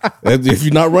 If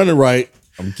you're not running right,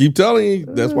 I'm keep telling you,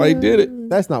 that's why he did it.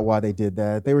 That's not why they did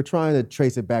that. They were trying to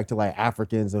trace it back to like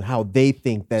Africans and how they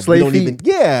think that Slave we don't feet? even.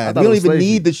 Yeah, I we thought it don't was even slave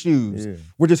need feet. the shoes. Yeah.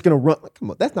 We're just gonna run.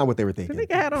 Come on, that's not what they were The thinking.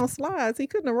 nigga had on slides. He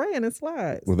couldn't have ran in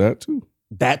slides. With that too.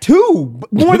 That too,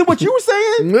 more than what you were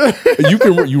saying. You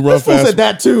run This fool fast. said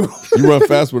that too. You run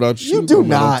fast without your You shoes. do man.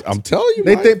 not. I'm telling you.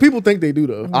 They man. think people think they do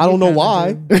though. I don't know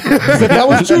why. 'Cause if that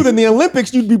was true, then the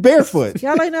Olympics you'd be barefoot.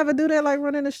 Y'all ain't never do that, like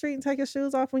run in the street and take your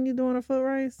shoes off when you're doing a foot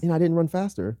race? And I didn't run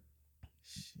faster.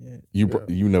 You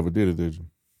never did it, did you?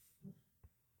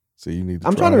 So you need to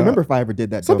I'm try trying to it remember out. if I ever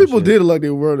did that. Some dumb people shit. did it like they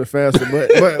were running faster,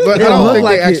 but I It don't looked think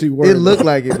like they actually were. It looked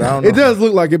like it, but I don't know. It does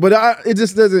look like it, but it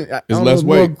just doesn't. I don't less know,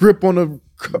 more weight. grip on the.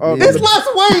 It's less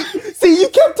weight. See, you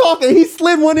kept talking. He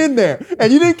slid one in there,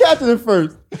 and you didn't catch it at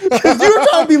first because you were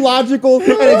trying to be logical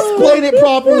and explain it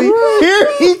properly. Here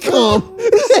he comes.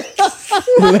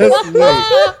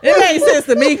 It made sense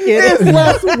to me, kid. It's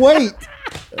less weight.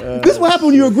 This is what happened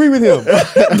when you agree with him.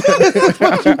 This is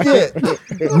what you get.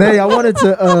 Nay, I wanted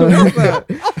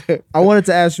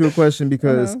to ask you a question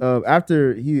because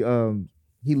after he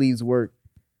leaves work,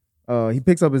 he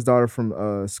picks up his daughter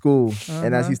from school,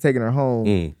 and as he's taking her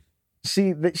home,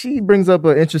 she brings up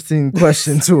an interesting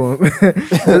question to him,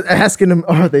 asking him,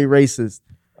 "Are they racist?"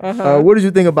 What did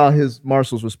you think about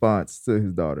Marshall's response to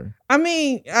his daughter? I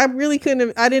mean, I really couldn't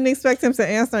have, I didn't expect him to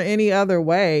answer any other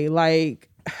way. Like,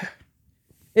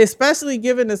 especially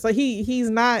given this, like he's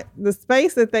not, the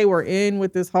space that they were in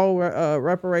with this whole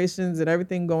reparations and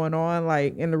everything going on,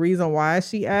 like, and the reason why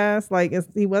she asked, like,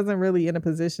 he wasn't really in a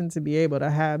position to be able to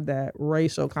have that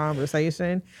racial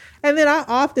conversation. And then I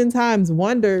oftentimes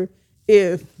wonder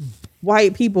if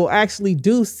white people actually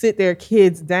do sit their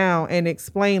kids down and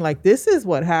explain, like, this is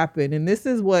what happened and this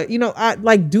is what,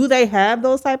 do they have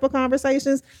those type of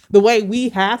conversations the way we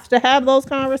have to have those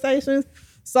conversations?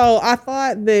 So I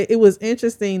thought that it was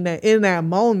interesting that in that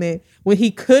moment when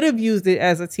he could have used it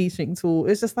as a teaching tool,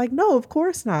 it's just like, no, of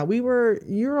course not. We were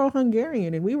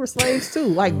Euro-Hungarian and we were slaves too.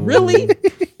 Like, really?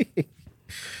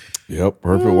 Yep,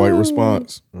 perfect white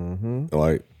response.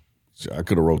 Like, I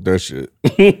could have wrote that shit.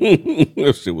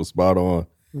 That shit was spot on.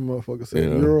 The motherfucker said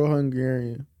Yeah.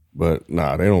 Euro-Hungarian. But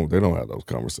nah, they don't have those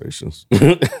conversations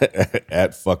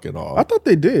at fucking all. I thought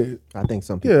they did. I think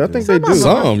some people. Yeah, I do. think they do.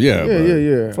 Some, yeah. Yeah, but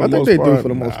yeah. for I the think most they do part, for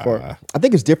the most part. nah. I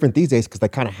think it's different these days because they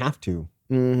kind of have to.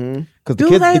 Mm-hmm. Because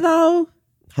Do they though?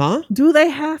 Huh? Do they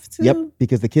have to? Yep.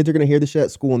 Because the kids are going to hear the shit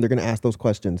at school and they're going to ask those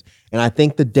questions. And I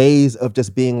think the days of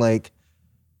just being like,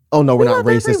 "Oh no, we're not love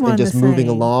racist," everyone and just the moving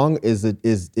same. along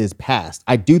is past.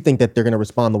 I do think that they're going to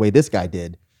respond the way this guy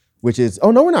did, which is,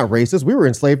 "Oh no, we're not racist. We were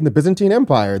enslaved in the Byzantine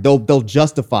Empire." They'll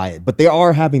justify it, but they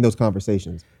are having those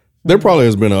conversations. There probably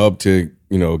has been an uptick,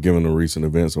 given the recent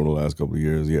events over the last couple of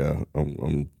years. Yeah,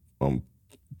 I'm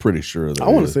pretty sure that I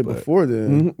want to say before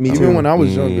then. Me Even too. when I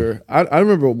was younger, I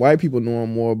remember white people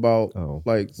knowing more about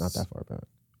like Not that far back.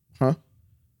 Huh?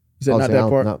 You said I'll not say that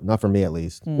part? Not for me at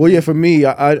least. Well, yeah, for me,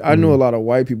 I knew a lot of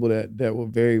white people that were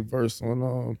very versed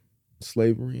on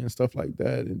slavery and stuff like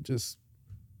that, and just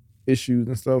issues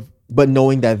and stuff. But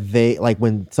knowing that they, like,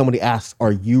 when somebody asks,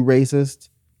 "Are you racist?"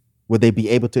 would they be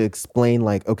able to explain,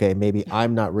 like, okay, maybe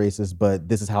I'm not racist, but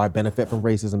this is how I benefit from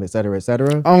racism, et cetera, et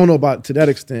cetera? I don't know about to that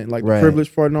extent, like Right. the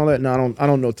privilege part and all that. No, I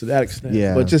don't know to that extent.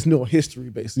 Yeah. But just know history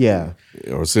basically. Yeah.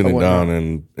 or sitting Or down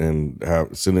whatnot.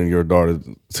 and sending your daughter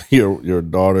your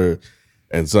daughter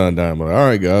and son down. Like, all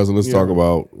right, guys, let's talk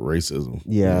about racism.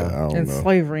 Yeah. I don't And know.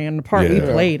 slavery and the part we Yeah.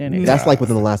 played in it. That's like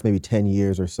within the last maybe 10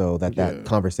 years or so that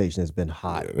conversation has been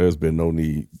hot. There's been no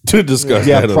need to discuss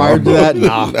Yeah, that. at prior all. to that,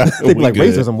 nah. They'd be We like,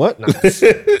 good. racism, what? Nah.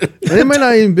 And it might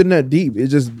not even been that deep.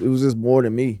 It was just more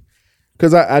than me,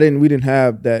 because we didn't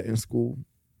have that in school.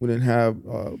 We didn't have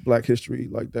Black history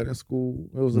like that in school.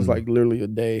 It was just like literally a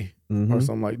day or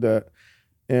something like that.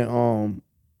 And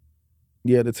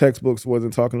the textbooks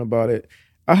wasn't talking about it.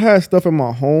 I had stuff in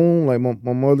my home, like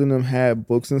my mother and them had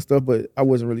books and stuff, but I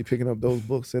wasn't really picking up those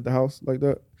books at the house like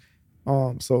that.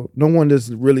 So no one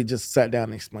just really just sat down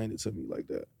and explained it to me like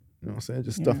that. You know what I'm saying?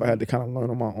 Just stuff I had to kind of learn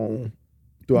on my own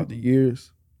throughout the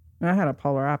years. I had a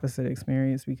polar opposite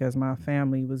experience because my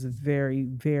family was very,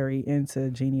 very into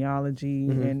genealogy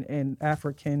and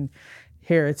African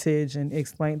heritage and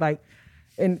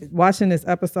and watching this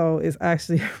episode is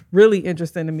actually really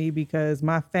interesting to me because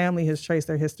my family has traced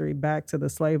their history back to the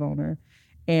slave owner.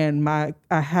 And I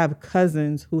have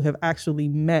cousins who have actually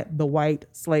met the white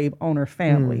slave owner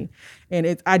family.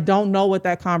 And I don't know what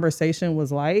that conversation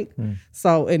was like.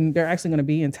 So, and they're actually going to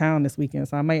be in town this weekend.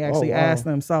 So I may actually ask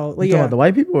them. So, You talking about the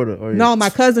white people or no, my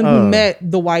cousin who met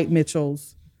the white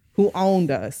Mitchells who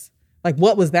owned us. Like,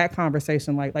 what was that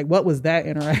conversation like? Like, what was that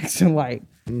interaction like?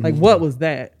 Like, what was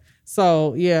that?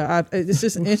 So, yeah, it's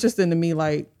just interesting to me.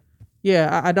 Like,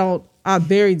 yeah, I'm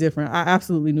very different. I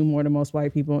absolutely knew more than most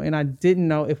white people. And I didn't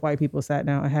know if white people sat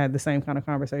down and had the same kind of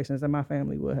conversations that my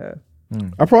family would have.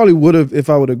 I probably would have if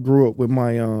I would have grew up with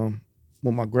my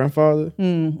grandfather,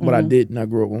 but I didn't. I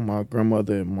grew up with my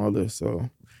grandmother and mother. So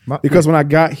because when I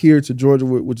got here to Georgia,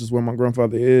 which is where my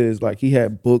grandfather is, like he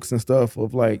had books and stuff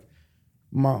of like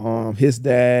my his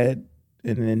dad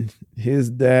and then his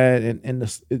dad and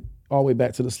all the way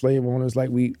back to the slave owners. Like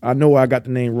I know where I got the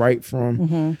name right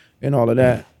from and all of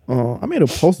that. I made a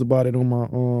post about it on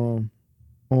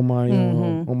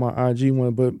my IG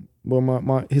one, but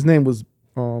my his name was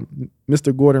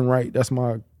Mr. Gordon Wright. That's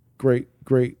my great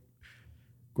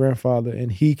grandfather,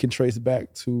 and he can trace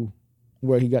back to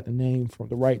where he got the name from,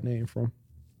 the right name from.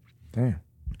 Damn.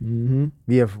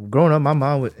 Yeah, growing up, my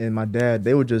mom and my dad,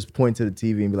 they would just point to the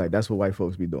TV and be like, "That's what white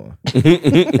folks be doing."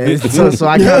 And so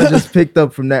I kind of just picked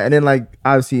up from that, and then like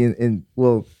obviously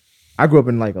I grew up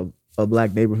in like a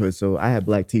black neighborhood, so I had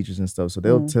black teachers and stuff.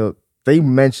 So they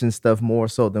mention stuff more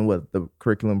so than what the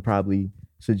curriculum probably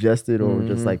suggested or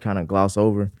just like kind of gloss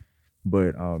over.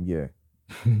 But yeah,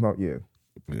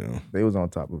 they was on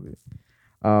top of it.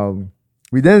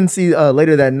 We then see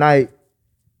later that night,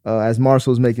 as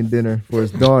Marshall's making dinner for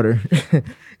his daughter,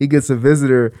 he gets a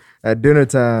visitor at dinner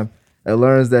time and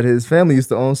learns that his family used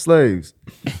to own slaves.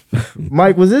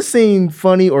 Mike, was this scene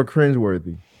funny or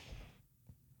cringeworthy?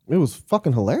 It was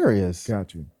fucking hilarious.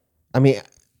 Got you. I mean,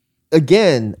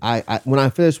 again, I when I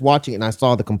finished watching it and I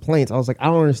saw the complaints, I was like, I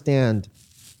don't understand.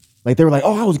 Like they were like,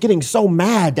 oh, I was getting so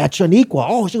mad at Shaniqua.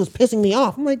 Oh, she was pissing me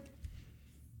off. I'm like,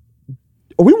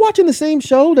 are we watching the same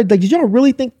show? Like, did y'all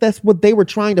really think that's what they were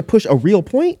trying to push a real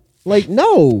point? Like,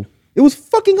 no. It was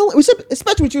fucking hilarious.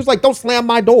 Especially when she was like, don't slam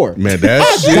my door. Man,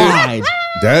 that shit. Died.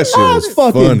 That shit I was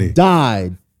fucking funny.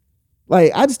 died.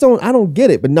 Like, I don't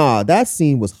get it. But nah, that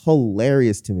scene was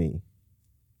hilarious to me.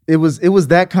 It was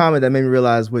that comment that made me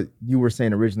realize what you were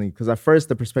saying originally. Because at first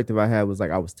the perspective I had was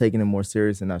like I was taking it more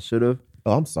serious than I should have.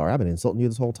 Oh, I'm sorry. I've been insulting you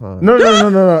this whole time. No.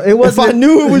 It wasn't. If I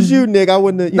knew it was you, Nick, I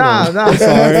wouldn't have. Nah. I'm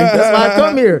sorry. That's why I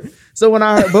come here. So when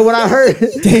I heard,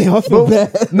 damn, I feel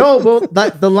bad. No, but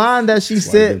like the line that she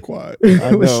said, quiet.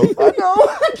 I know.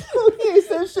 He ain't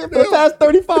said shit for the past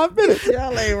 35 minutes.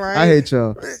 Y'all ain't right. I hate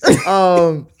y'all.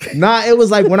 It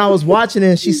was like when I was watching it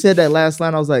and she said that last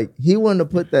line, I was like, he wouldn't have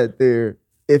put that there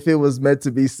if it was meant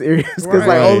to be serious. Because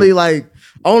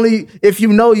only if you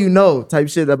know type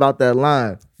shit about that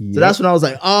line. Yep. So that's when I was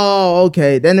like, oh,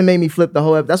 okay. Then it made me flip the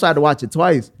whole episode. That's why I had to watch it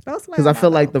twice. Because I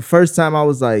felt like the first time I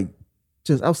was like,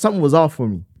 something was off for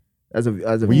me. As a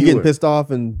Were you getting pissed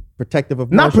off and protective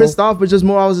of Marshall? Not pissed off, but just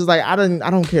more I was just like, I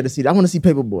don't care to see that. I want to see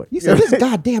Paperboy. You said, this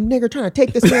goddamn nigger trying to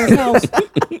take this man's house.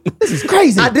 This is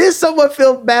crazy. I did somewhat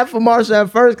feel bad for Marshall at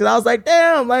first because I was like,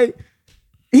 damn, like,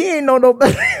 he ain't know no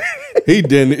better. He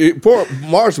didn't. Poor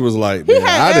Marshall was like, He man,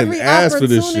 had I didn't every ask for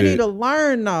this opportunity shit. to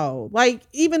learn, though. Like,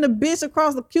 even the bitch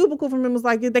across the cubicle from him was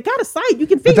like, they got a site. You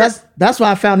can figure But that's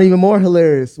why I found it even more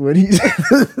hilarious when he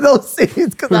those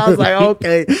scenes because I was like,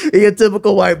 okay, he a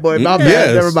typical white boy. My bad.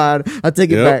 Yes. Never mind. I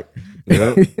take it back.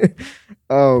 Yep.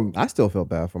 I still felt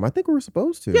bad for him. I think we were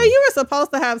supposed to. Yeah, you were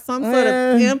supposed to have some sort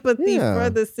of empathy yeah. for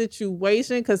the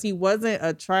situation because he wasn't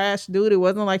a trash dude. It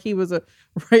wasn't like he was a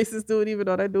racist dude, even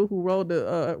though that dude who rolled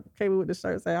the came with the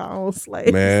shirt say, I own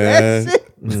slaves. Man.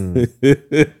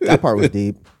 That part was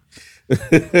deep.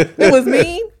 It was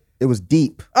mean? It was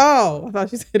deep. Oh, I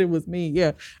thought you said it was me.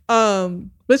 Yeah.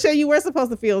 But yeah, you were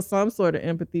supposed to feel some sort of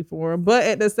empathy for him. But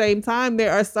at the same time,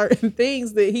 there are certain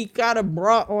things that he kind of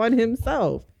brought on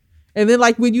himself. And then,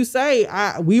 like when you say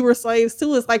we were slaves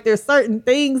too, it's like there's certain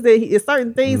things that he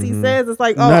says. It's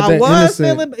like, oh, Not I that was innocent.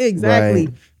 feeling exactly,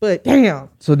 Right. but damn,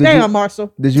 So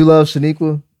Marshall. Did you love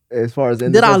Shaniqua as far as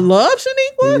in Did I love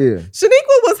Shaniqua? Yeah.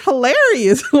 Shaniqua was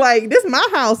hilarious. Like, this my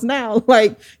house now.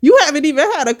 Like, you haven't even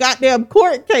had a goddamn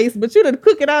court case, but you done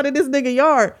cook it out in this nigga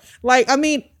yard. Like, I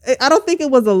mean, I don't think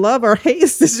it was a love or hate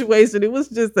situation. It was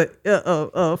just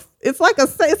it's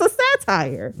a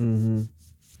satire. Mm-hmm.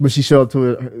 But she showed up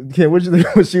to it. Ken, what you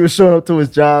think when she was showing up to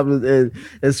his job and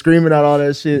screaming out all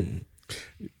that shit?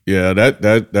 Yeah,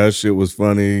 that shit was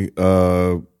funny.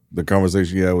 The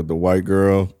conversation he had with the white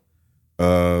girl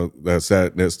that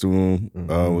sat next to him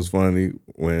was funny.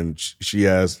 When he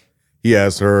asked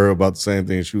her about the same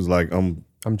thing, she was like, "I'm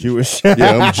I'm Jewish. Yeah,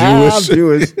 I'm Jewish. I'm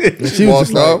Jewish. She was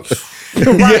just like,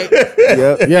 Right.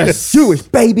 Yep. yes. Jewish,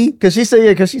 baby. Because she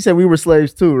said we were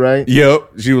slaves too, right?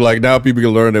 Yep. She was like, now people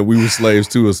can learn that we were slaves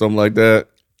too, or something like that.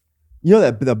 You know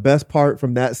that the best part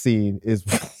from that scene is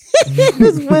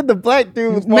when the black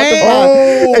dude was walking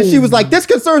Man. by, and she was like, "This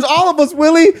concerns all of us,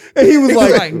 Willie," and he was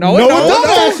like, "No, it don't,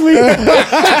 Ashley."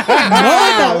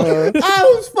 I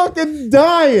was fucking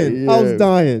dying. I was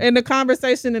dying. And the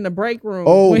conversation in the break room.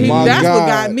 Oh, when my that's what God.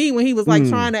 got me when he was like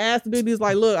trying to ask the dude. He was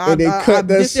like, "Look, And they cut that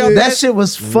this your shit. That best-" shit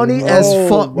was funny as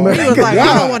fuck, my man. He was like, "I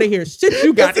God. don't want to hear shit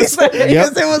you got to say."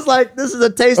 Because it was like, this is a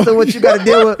taste of what you got to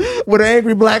deal with an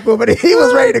angry black woman. He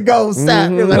was ready to go.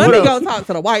 Stop. He was like, Let what me up? go talk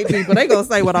to the white people. They gonna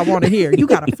say what I want to hear. You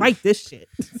gotta fight this shit.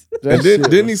 And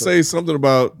didn't he say something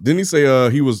about? Didn't he say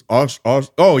he was?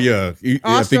 Oh yeah, I think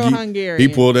Austro-Hungarian.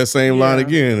 he pulled that same line Yeah.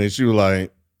 again, and she was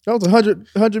like, That was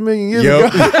 100 million years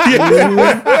 "Yep."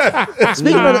 ago.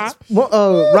 Speaking of that,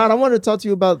 Ron, I wanted to talk to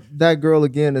you about that girl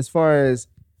again. As far as,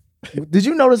 did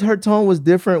you notice her tone was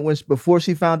different before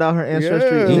she found out her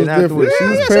ancestry? Yeah, and it was then afterwards?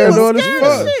 different. She was Yeah, paranoid as scared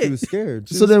fuck. as shit. She was scared.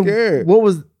 So then, scared. what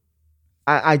was?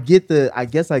 I get the. I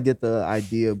guess I get the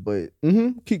idea, but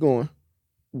Keep going.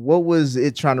 what was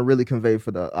it trying to really convey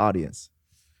for the audience?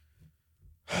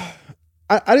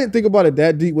 I didn't think about it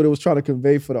that deep, what it was trying to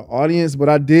convey for the audience, but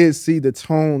I did see the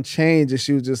tone change, and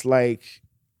she was just like,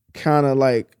 kind of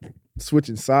like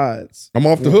switching sides. I'm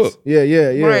off the hook. Yeah.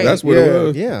 Right. That's what it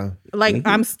was. Yeah. Like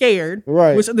I'm scared.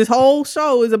 Right. Which this whole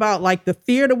show is about like the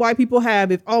fear that white people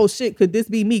have if, oh shit, could this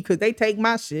be me? Could they take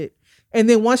my shit? And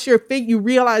then once you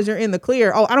realize you're in the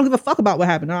clear, oh, I don't give a fuck about what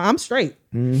happened. I'm straight.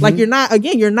 Like you're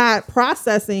not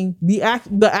processing the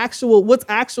actual what's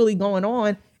actually going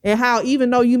on, and how even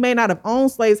though you may not have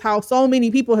owned slaves, how so many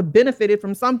people have benefited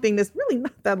from something that's really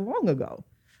not that long ago.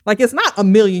 Like it's not a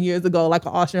million years ago, like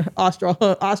an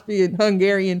Austrian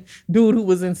Hungarian dude who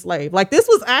was enslaved. Like this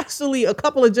was actually a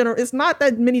couple of it's not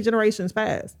that many generations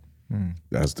past.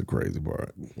 That's the crazy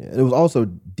part. Yeah, it was also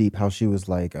deep how she was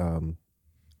like, when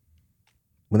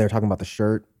they were talking about the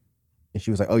shirt, and she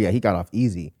was like, "Oh yeah, he got off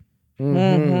easy."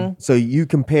 So you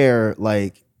compare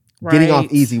like getting off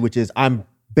Right. easy, which is I'm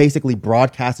basically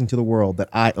broadcasting to the world that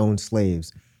I own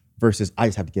slaves, versus I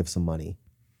just have to give some money.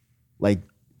 Like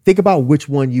think about which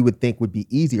one you would think would be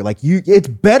easier. Like it's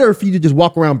better for you to just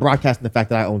walk around broadcasting the fact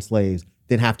that I own slaves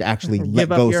than have to actually let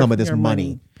Give up go your- some of this your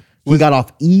money. He got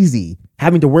off easy,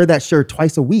 having to wear that shirt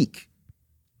twice a week.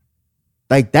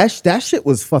 Like that shit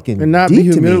was fucking And not be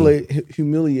deep to me.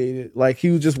 humiliated. Like he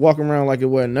was just walking around like it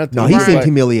wasn't nothing. No, he was seemed like,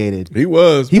 humiliated. He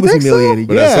was. He was think so? humiliated.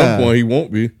 but yeah. at some point he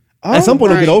won't be. At some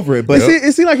point he'll get over it. But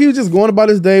It seemed like he was just going about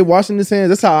his day, washing his hands.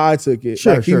 That's how I took it.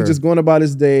 Sure, like he was sure. just going about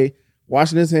his day,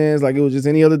 washing his hands like it was just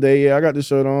any other day. Yeah, I got the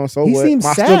shirt on. So he what? seems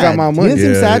I sad. still got my He money. didn't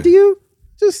seem Yeah. sad to you?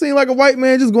 Just seemed like a white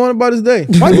man just going about his day.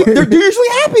 White people, they're usually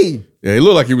happy. Yeah, he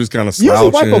looked like he was kind of Usually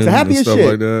slouching white folks are happy and as stuff shit.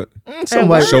 like that. Some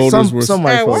white, Shoulders were- some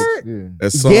white At folks. work? Yeah.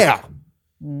 At some- Yeah.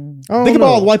 I don't Think about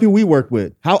know. all the white people we work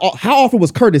with. How often was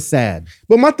Curtis sad?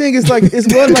 But my thing is like, it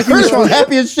wasn't like he was Curtis was trying.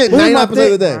 happy as shit Well, my 99% of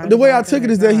the thing- day. The way I took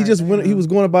it is that he just went. He was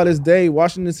going about his day,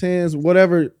 washing his hands,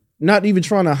 whatever. Not even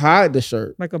trying to hide the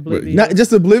shirt. Like oblivious. Not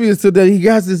just oblivious to that he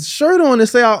has his shirt on and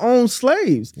say I own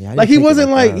slaves. Yeah, I didn't like he think wasn't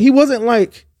about like that. he wasn't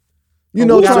like you Oh,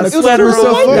 know we got trying a to sweater cover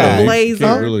himself on, up. yeah. you blazer.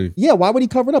 can't really. Yeah, why would he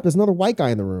cover it up? There's another white guy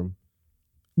in the room.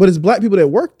 But it's black people that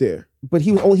work there. But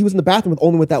he was in the bathroom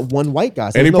with that one white guy.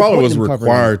 So And he there's no probably point was in him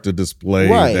covering it. required to display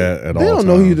Right. that at all They don't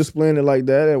know he was times. displaying it like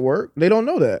that at work. They don't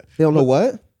know that. They don't know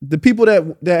what? The people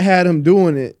that had him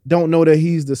doing it don't know that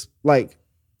he's this like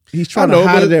he's I trying know, to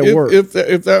hide but it at if, work.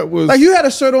 if that was Like you had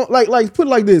a shirt on, like put it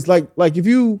like this, like if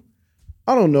you,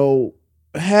 I don't know,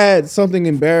 had something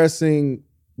embarrassing,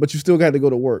 but you still got to go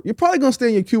to work. You're probably gonna stay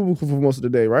in your cubicle for most of the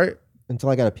day, right? Until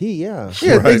I got to pee, yeah.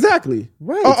 Yeah, Right. exactly.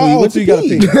 Right. Oh, until he went so to you gotta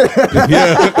pee. pee.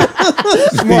 yeah,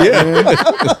 Smart,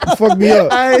 man. Fuck me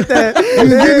up. I ain't that. You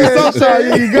give me some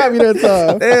time. You got me that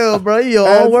time. Hell, bro, you your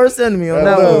own worst enemy on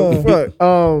that one. Fuck.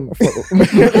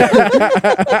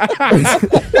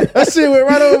 That shit went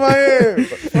right over my head.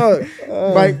 Fuck.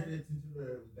 Like,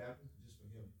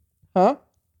 Huh?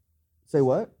 Say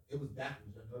what? It was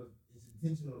backwards. I know it's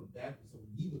intentional backwards. So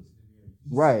when he looks in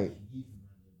the mirror, Right.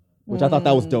 Which I thought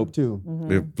that was dope too.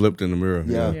 it flipped in the mirror.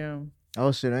 Yeah. Yeah.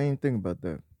 oh shit, I ain't even think about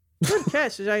that. Good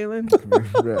catch, Jalen.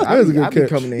 That was a good I be catch.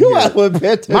 coming in You here. might want to pay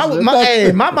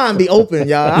attention. My mind be open,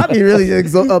 y'all. I be really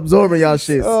absorbing y'all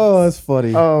shit. Oh, that's funny.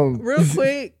 Real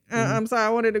quick, I'm sorry, I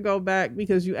wanted to go back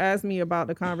because you asked me about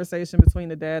the conversation between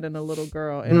the dad and the little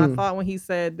girl. And I thought when he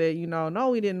said that, no,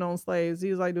 we didn't own slaves.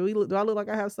 He was like, do I look like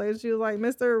I have slaves? She was like,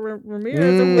 Mr. Ramirez.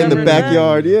 or in whoever the that-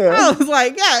 backyard, yeah. I was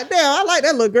like, God damn, I like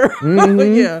that little girl.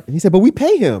 Yeah. And he said, but we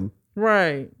pay him.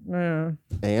 Right. Yeah.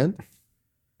 And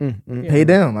Pay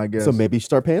them, I guess. so maybe you should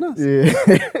start paying us. Yeah.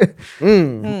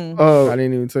 I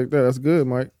didn't even take that. That's good,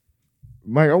 Mike.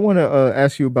 Mike, I want to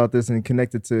ask you about this and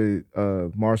connect it to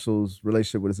Marshall's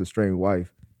relationship with his estranged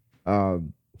wife.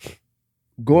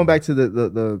 Going back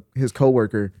to his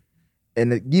coworker,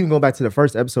 and even going back to the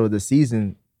first episode of the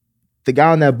season, the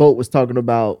guy on that boat was talking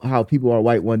about how people are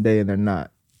white one day and they're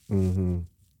not. Mm-hmm.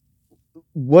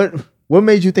 What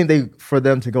made you think for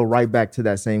them to go right back to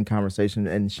that same conversation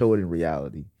and show it in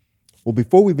reality? Well,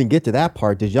 before we even get to that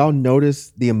part, did y'all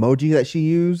notice the emoji that she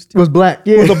used? It was black.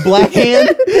 It was a black hand.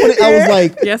 I was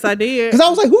like, Yes, I did. because I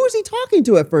was like, who is he talking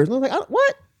to at first? And I was like,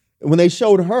 what? And when they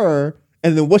showed her,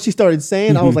 and then what she started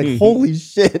saying, I was like, holy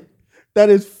shit, that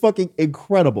is fucking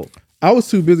incredible. I was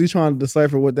too busy trying to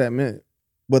decipher what that meant.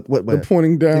 What? The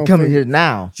pointing down. You're coming finger. here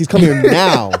now. She's coming here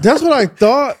now. That's what I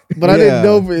thought, but I Yeah. didn't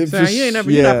know if Sorry, you ain't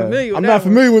you're not familiar with I'm that not one.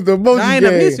 familiar with the emoji I ain't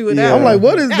never game. hit you with that I'm one. like,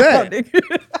 what is that?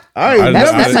 I ain't I-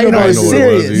 never that's seen how you know nobody it's know what it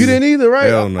serious. was either. You didn't either, right?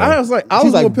 Hell no. I was like, I She's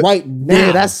was like, gonna pick- right now.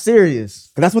 Yeah, that's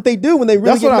serious. That's what they do when they really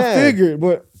That's get what mad. I figured,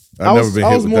 but I've I never was been I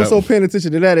hit was with more that so one. paying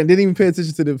attention to that and didn't even pay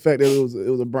attention to the fact that it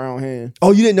was a brown hand.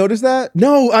 Oh, you didn't notice that?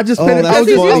 No, I just Oh, paid that's I was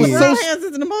He's just, I used was the so brown hands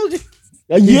as an emoji.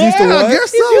 Yeah, used to what? I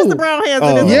guess He's so. used the brown hands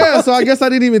as an emoji. Yeah, so I guess I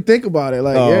didn't even think about it.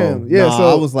 Like, yeah. Nah, So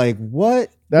I was like, what?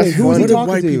 That's Wait, who was funny. he What if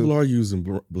talking white to? people are using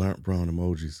brown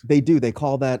emojis? They do. They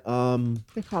call that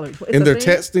They call it. And they're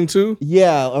texting too?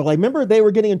 yeah, or like remember they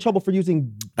were getting in trouble for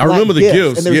using I black remember the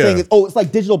gifs, and they were yeah. saying it's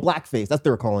like digital blackface. That's what they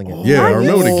were calling it. Yeah, I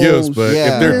remember the gifts, but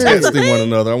yeah. if they're That's texting one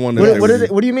another, I wonder if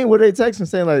What do you mean? What are they texting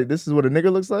saying? Like, this is what a nigga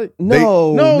looks like?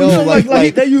 No, no, no, you know, like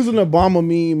like they using an Obama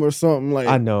meme or something. Like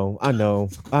I know.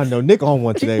 Nick on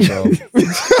one today, bro.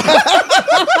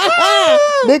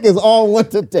 Nick is on one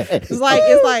today. It's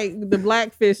like the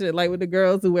blackfish, like with the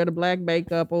girls who wear the black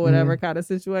makeup or whatever kind of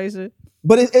situation.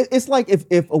 But it's like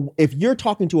if you're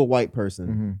talking to a white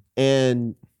person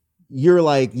and you're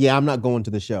like, yeah, I'm not going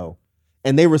to the show,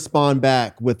 and they respond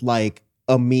back with like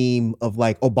a meme of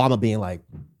like Obama being like,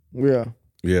 yeah.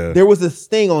 there was this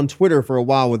thing on Twitter for a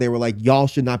while where they were like, y'all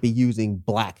should not be using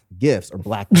black gifs or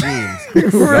black memes.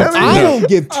 I don't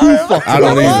give two fucks. I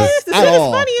don't about either. this The at shit is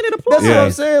all. funny and it applies. That's what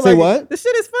I'm saying. Say Like, what? The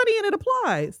shit is funny and it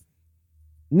applies.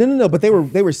 No, but they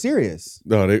were serious.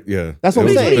 No, That's That's what it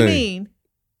I'm was What a do you saying. thing. mean?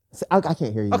 I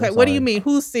can't hear you. Okay, I'm what do sorry. you mean?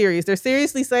 Who's serious? They're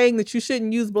seriously saying that you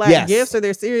shouldn't use black Yes. gifts, or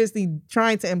they're seriously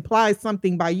trying to imply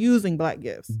something by using black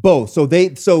gifts? Both.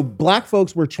 So black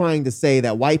folks were trying to say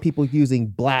that white people using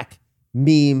black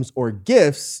memes or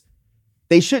gifs,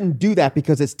 they shouldn't do that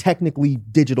because it's technically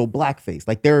digital blackface.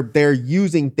 Like they're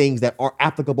using things that are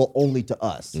applicable only to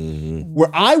us. Where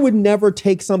I would never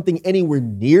take something anywhere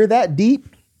near that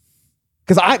deep.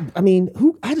 Because I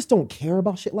just don't care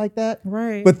about shit like that.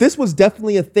 Right. But this was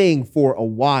definitely a thing for a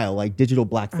while, like digital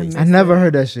blackface. I never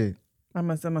heard that shit. I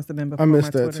must have been before I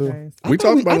missed my that Twitter too. days. I We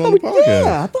thought talked about it on the podcast.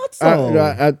 Yeah, I thought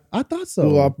so. I thought so.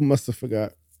 Well, I must have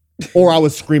forgot. Or I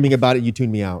was screaming about it. You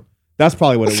tuned me out. That's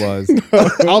probably what it was.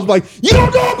 I was like, "You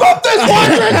don't know about this,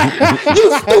 Patrick!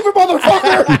 You stupid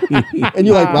motherfucker!" And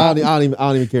you're like, well, I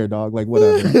don't even care, dog. Like,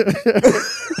 whatever.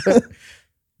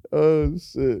 Oh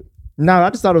shit. No, I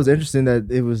just thought it was interesting that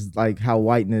it was like how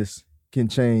whiteness can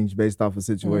change based off a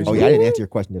situation. Oh yeah, I didn't answer your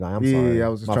question, did I? I'm sorry. Yeah, I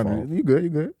was just My trying fault. to. You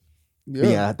good? But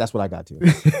yeah, that's what I got to.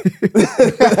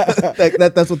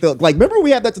 That's what they'll like. Remember,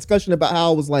 we had that discussion about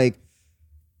how it was like,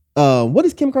 what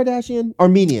is Kim Kardashian?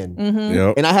 Armenian. Mm-hmm.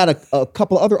 Yep. And I had a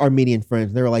couple of other Armenian friends,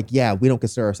 and they were like, yeah, we don't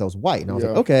consider ourselves white. And I was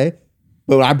like, Yeah. okay.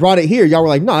 But when I brought it here, y'all were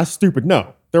like, no, that's stupid.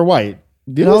 No, they're white.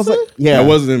 Did And I we was say? like, yeah. That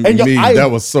wasn't And me. I-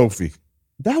 that was Sophie.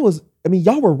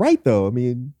 Y'all were right, though. I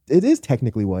mean, it is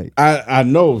technically white. I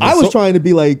know. I was trying to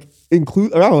be like,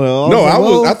 include, I don't know. No, like,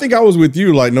 well, I think I was with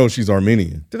you. Like, no, she's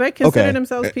Armenian. Do they consider Okay.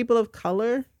 themselves people of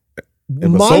color? And but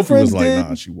my Sophie friends was like, did.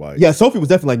 nah, she white. Yeah, Sophie was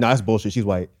definitely like, nah, that's bullshit. She's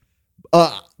white.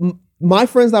 My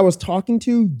friends that I was talking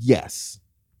to, yes.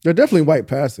 They're definitely white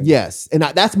passing. Yes, and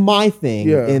that's my thing.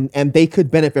 Yeah. And they could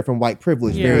benefit from white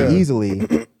privilege Yeah. very easily.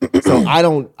 So I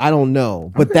don't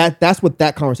know. But that's what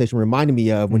that conversation reminded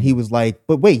me of when he was like,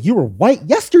 "But wait, you were white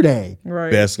yesterday."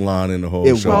 Right. Best line in the whole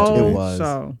It show. was. to It me. was.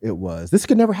 So- It was. This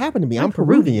could never happen to me. I'm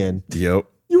Peruvian. Yep.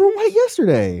 You were white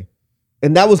yesterday.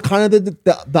 And that was kind of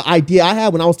the idea I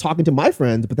had when I was talking to my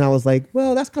friends. But then I was like,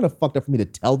 well, that's kind of fucked up for me to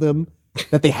tell them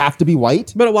that they have to be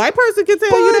white. But a white person can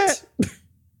tell you that.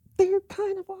 They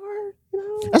kind of are, you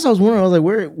know. That's what I was wondering. I was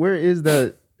like, where is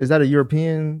that? Is that a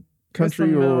European country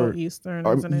That's the or? Middle Eastern,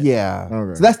 isn't it? Yeah.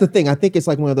 Okay. So that's the thing. I think it's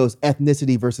like one of those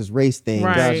ethnicity versus race things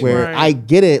Right, where right. I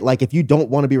get it. Like if you don't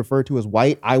want to be referred to as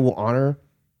white, I will honor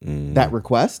Mm. that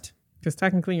request. Because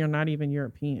technically you're not even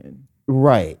European.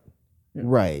 Right.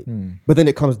 Right. But then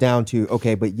it comes down to,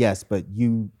 okay, but yes, but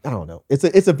you, I don't know.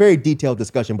 It's a very detailed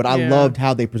discussion, but I loved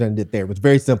how they presented it there. It was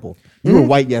very simple. You were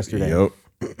white yesterday. Yep.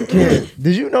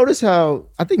 Did you notice how,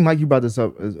 I think Mike, you brought this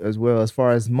up as well, as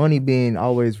far as money being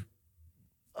always,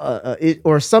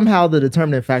 or somehow the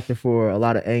determining factor for a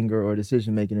lot of anger or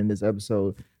decision making in this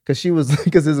episode?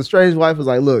 Because his estranged wife was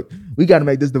like, look, we got to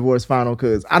make this divorce final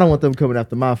because I don't want them coming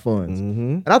after my funds.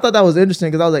 And I thought that was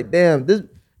interesting because I was like, damn,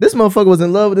 this motherfucker was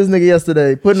in love with this nigga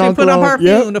yesterday, putting on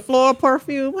perfume, the floor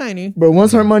perfume, honey. But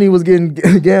once her money was getting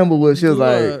gambled with, she was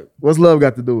like, what's love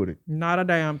got to do with it? Not a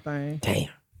damn thing. Damn.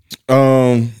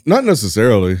 Not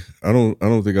necessarily. I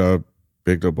don't think I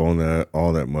picked up on that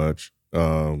all that much.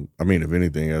 I mean, if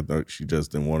anything, I thought she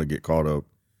just didn't want to get caught up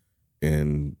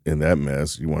in that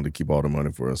mess. She wanted to keep all the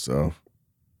money for herself,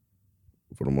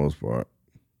 for the most part.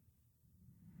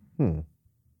 What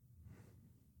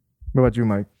about you,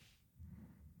 Mike?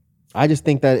 I just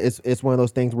think that it's one of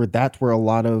those things where that's where a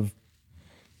lot of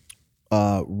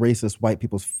racist white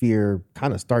people's fear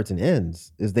kind of starts and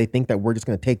ends, is they think that we're just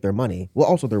going to take their money. Well,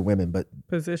 also they're women, but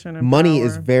position and money power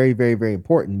is very, very, very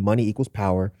important. Money equals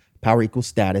power. Power equals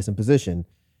status and position.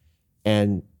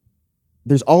 And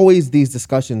there's always these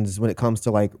discussions when it comes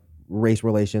to like race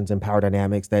relations and power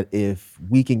dynamics that if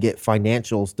we can get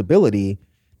financial stability,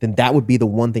 then that would be the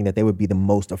one thing that they would be the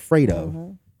most afraid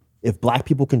of. If black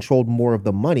people controlled more of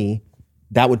the money,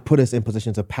 that would put us in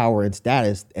positions of power and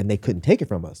status, and they couldn't take it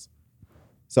from us.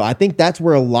 So I think that's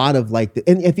where a lot of like,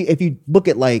 and if you look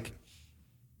at like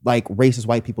racist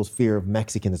white people's fear of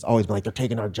Mexicans, it's always been like they're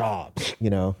taking our jobs, you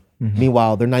know.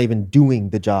 Meanwhile, they're not even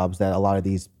doing the jobs that a lot of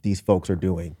these folks are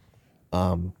doing.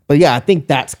 But yeah, I think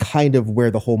that's kind of where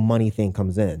the whole money thing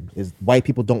comes in. Is white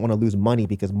people don't want to lose money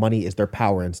because money is their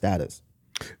power and status.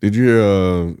 Did you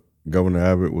hear Governor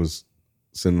Abbott was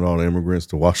sending all the immigrants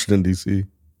to Washington, D.C.?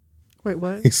 Wait,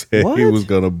 what? He said he was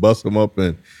going to bust them up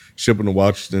and ship them to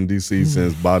Washington, D.C.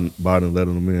 since Biden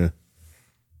letting them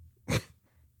in.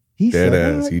 He Dead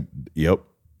said ass. that? Yep.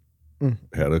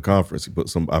 Had a conference. He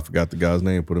put I forgot the guy's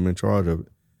name, put him in charge of it.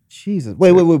 Jesus.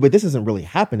 Wait. This isn't really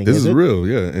happening. This is it? real,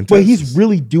 yeah. In Wait, Texas. he's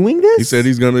really doing this? He said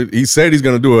he's gonna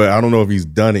do it. I don't know if he's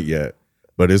done it yet,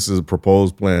 but this is a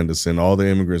proposed plan to send all the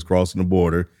immigrants crossing the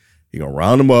border. He gonna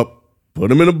round them up, put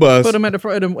them in a bus, Put them at the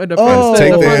front. take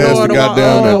their ass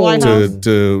the White House.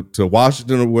 to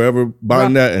Washington or wherever,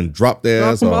 Biden that, and drop their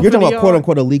ass off. You're talking about quote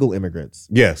unquote illegal immigrants.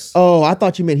 Yes. Oh, I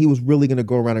thought you meant he was really going to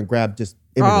go around and grab just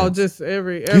immigrants. Oh, just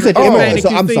every You said immigrants. So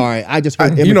I'm see. sorry. I just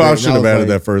heard I immigrant, should and have was added like,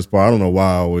 that first part. I don't know why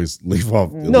I always leave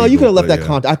off. No, you could have left that yeah.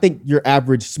 content. I think your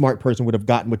average smart person would have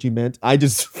gotten what you meant. I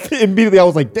just immediately I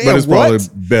was like, damn, But it's probably what?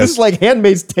 best. This is like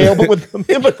Handmaid's Tale, but with some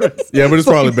immigrants. Yeah, but it's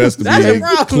probably best to That's the be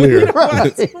problem.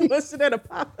 clear. Listen at a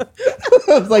pop.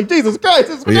 I was like, Jesus Christ,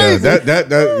 it's But crazy. yeah,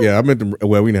 that yeah, I meant to.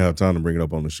 Well, we didn't have time to bring it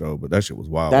up on the show, but that shit was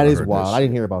wild. That I is heard wild. I shit.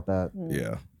 didn't hear about that.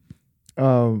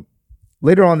 Yeah.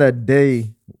 Later on that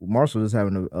day, Marshall was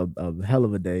having a hell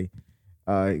of a day.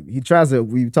 We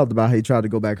talked about how he tried to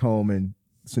go back home, and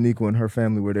Sonequa and her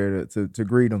family were there to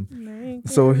greet him.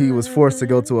 So he was forced to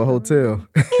go to a hotel.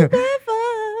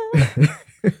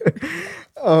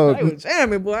 They was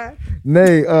jamming, boy.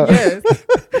 Nay, Yes.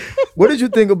 what did you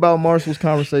think about Marshall's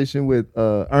conversation with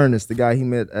Ernest, the guy he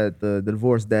met at the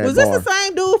divorce dad Was this bar? the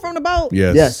same dude from the boat?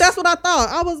 Yes. That's what I thought.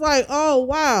 I was like, oh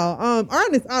wow.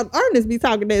 Ernest be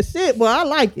talking that shit, but I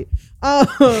like it.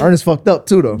 Ernest fucked up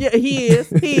too, though. Yeah, he is.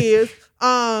 He is.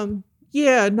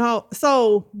 Yeah, no.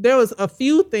 So there was a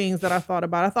few things that I thought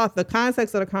about. I thought the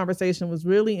context of the conversation was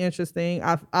really interesting.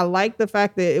 I like the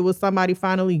fact that it was somebody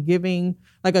finally giving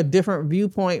like a different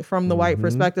viewpoint from the white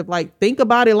perspective. Like, think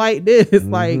about it like this.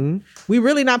 Like, we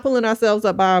really not pulling ourselves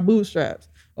up by our bootstraps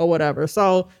or whatever.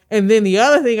 So, and then the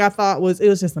other thing I thought was it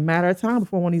was just a matter of time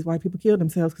before one of these white people killed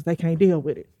themselves because they can't deal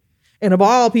with it. And of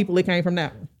all people, it came from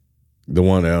that one. The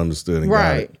one that understood and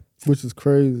got it. Which is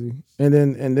crazy. And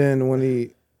then when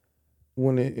he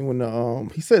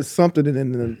said something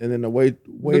and then the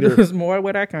waiter. There's more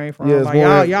where that came from. Yeah, it's like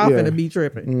more- y'all yeah. finna be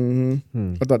tripping.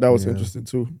 I thought that was interesting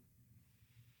too.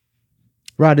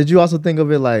 Rod, did you also think of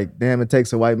it like, damn, it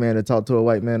takes a white man to talk to a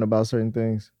white man about certain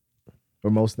things or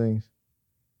most things?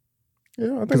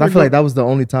 Yeah, Because I feel like that was the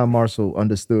only time Marshall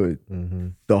understood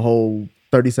the whole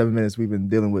 37 minutes we've been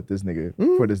dealing with this nigga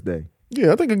for this day.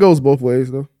 Yeah, I think it goes both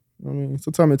ways though. I mean,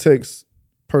 sometimes it takes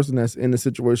a person that's in the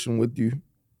situation with you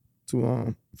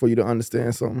to for you to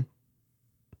understand something.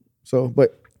 So,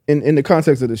 but in the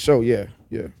context of the show, yeah.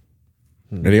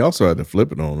 And he also had to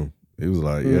flip it on him. He was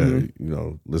like,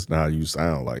 listen to how you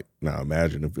sound. Like, now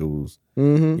imagine if it was,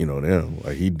 them.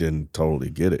 Like, he didn't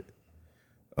totally get it.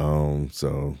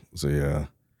 So yeah.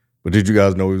 But did you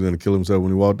guys know he was going to kill himself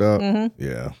when he walked out? Mm-hmm.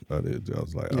 Yeah, I did. I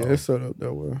was like, Yeah, it's set up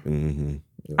that way. Mm-hmm.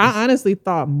 I honestly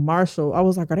thought Marshall. I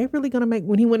was like, are they really gonna make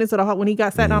when he went into when he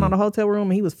got sat down on the hotel room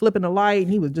and he was flipping the light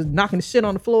and he was just knocking shit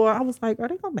on the floor? I was like, are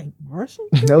they gonna make Marshall?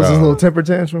 That was his little temper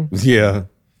tantrum. Yeah.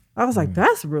 I was like,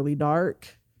 that's really dark.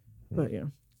 But yeah,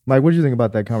 Mike, what did you think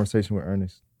about that conversation with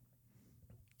Ernest?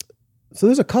 So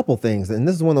there's a couple things, and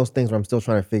this is one of those things where I'm still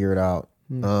trying to figure it out.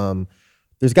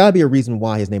 There's got to be a reason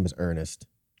why his name is Ernest.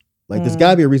 Like, there's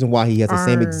got to be a reason why he has the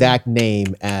same exact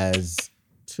name as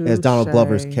Donald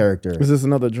Glover's character. Is this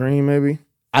another dream, maybe?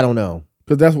 I don't know.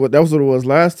 Because that was what it was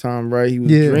last time, right? He was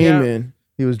dreaming.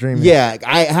 He was dreaming. Yeah,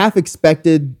 I half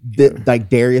expected that, like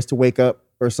Darius to wake up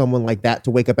or someone like that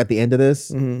to wake up at the end of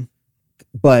this. Mm-hmm.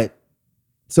 But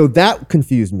so that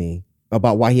confused me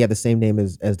about why he had the same name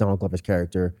as Donald Glover's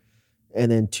character. And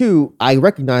then 2, I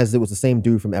recognized it was the same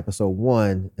dude from episode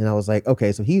 1, and I was like,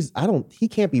 okay, so he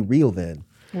can't be real then.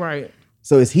 right.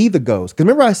 So is he the ghost? Because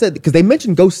remember I said, because they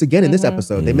mentioned ghosts again in this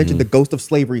episode. They mentioned the ghost of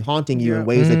slavery haunting you in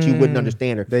ways that you wouldn't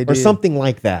understand, or something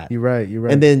like that. You're right. You're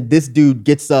right. And then this dude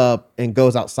gets up and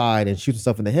goes outside and shoots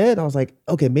himself in the head. I was like,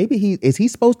 okay, maybe is he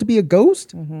supposed to be a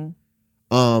ghost?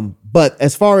 But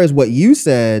as far as what you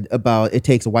said about it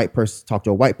takes a white person to talk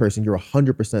to a white person, you're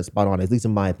 100% spot on, at least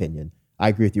in my opinion. I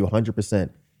agree with you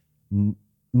 100%.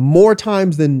 More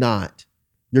times than not,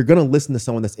 you're going to listen to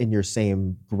someone that's in your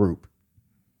same group.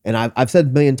 And I've said a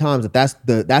million times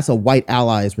that that's a white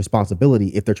ally's responsibility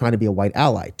if they're trying to be a white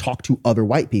ally. Talk to other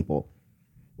white people.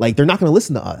 Like, they're not going to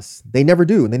listen to us. They never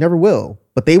do, and they never will.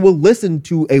 But they will listen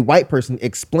to a white person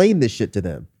explain this shit to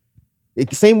them.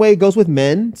 Same way it goes with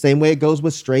men, same way it goes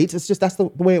with straights. It's just that's the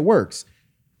way it works.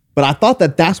 But I thought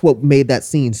that's what made that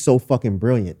scene so fucking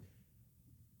brilliant.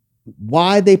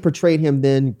 Why they portrayed him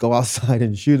then go outside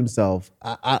and shoot himself,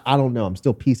 I don't know. I'm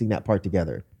still piecing that part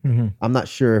together. I'm not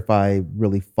sure if I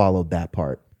really followed that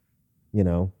part, you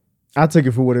know? I took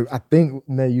it for what I think,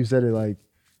 Nate, you said it like,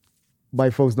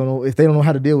 white folks don't know, if they don't know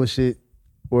how to deal with shit,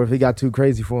 or if it got too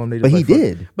crazy for them, they just But he like, fuck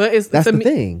it. did. But That's the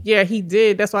thing. Yeah, he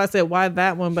did. That's why I said why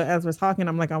that one. But as we're talking,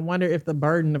 I'm like, I wonder if the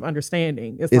burden of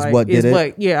understanding is Is like what did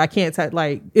it? Yeah, I can't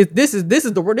this shit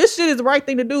is the right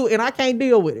thing to do, and I can't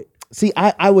deal with it. See,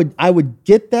 I would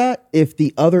get that if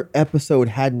the other episode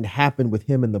hadn't happened with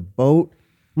him in the boat.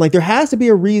 I'm like, there has to be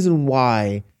a reason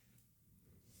why.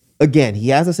 Again, he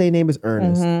has the same name as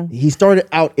Ernest. He started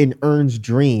out in Ern's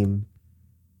dream,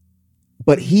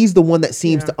 but he's the one that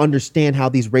seems to understand how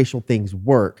these racial things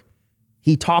work.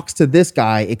 He talks to this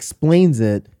guy, explains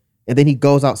it, and then he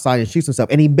goes outside and shoots himself.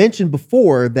 And he mentioned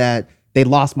before that they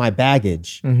lost my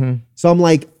baggage. So I'm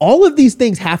like, all of these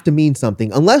things have to mean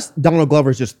something, unless Donald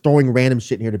Glover's just throwing random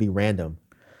shit in here to be random.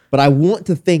 But I want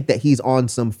to think that he's on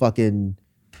some fucking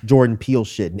Jordan Peele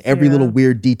shit, and every little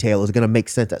weird detail is going to make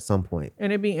sense at some point.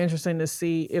 And it'd be interesting to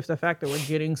see if the fact that we're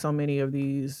getting so many of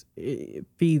these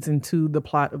feeds into the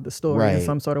plot of the story in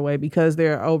some sort of way, because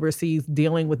they're overseas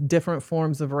dealing with different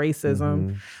forms of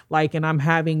racism. Like, and I'm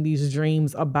having these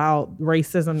dreams about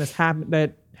racism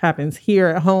that happens here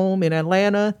at home in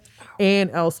Atlanta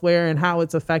and elsewhere, and how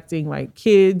it's affecting like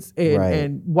kids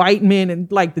and white men,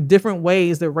 and like the different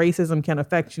ways that racism can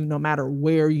affect you no matter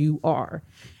where you are,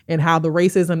 and how the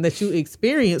racism that you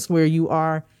experience where you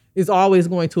are is always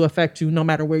going to affect you no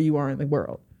matter where you are in the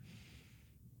world.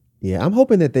 Yeah, I'm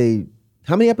hoping that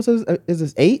how many episodes is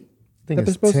this? 8? I think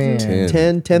it's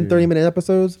 10. 10 30-minute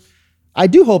episodes. I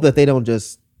do hope that they don't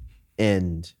just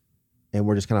end and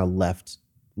we're just kind of left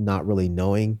not really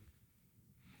knowing.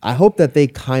 I hope that they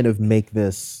kind of make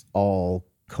this all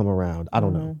come around. I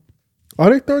don't know. Are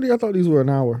they 30? I thought these were an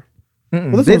hour.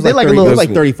 Well, this was like 30, like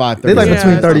 35, 30. They like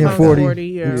between 30 and 40.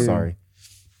 Yeah. Sorry.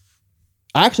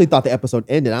 I actually thought the episode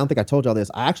ended. I don't think I told y'all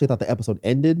this. I actually thought the episode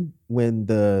ended when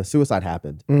the suicide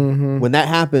happened. When that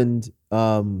happened,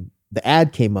 the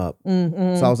ad came up.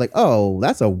 So I was like, oh,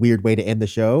 that's a weird way to end the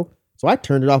show. So I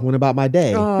turned it off and went about my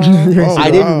day.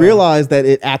 I didn't realize that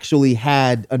it actually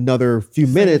had another few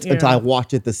minutes until I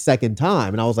watched it the second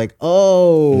time. And I was like,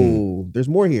 oh, there's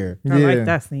more here. I like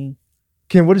that scene.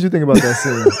 Kim, what did you think about that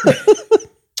scene?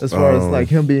 As far as like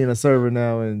him being a server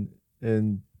now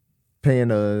and paying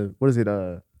the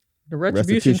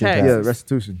retribution tax. Yeah,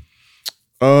 restitution.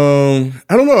 I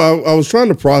don't know. I was trying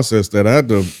to process that. I had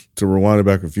to rewind it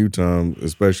back a few times,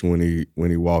 especially when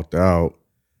he walked out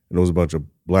and there was a bunch of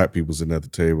black people sitting at the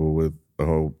table with a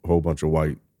whole bunch of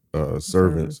white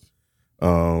servants.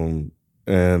 And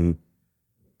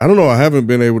I don't know. I haven't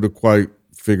been able to quite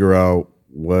figure out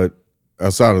what,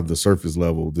 outside of the surface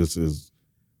level, this is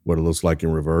what it looks like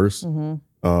in reverse.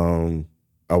 I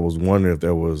was wondering if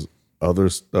there was other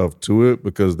stuff to it,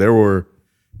 because there were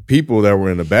people that were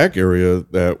in the back area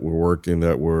that were working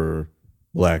that were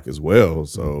black as well.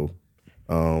 So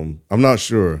I'm not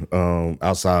sure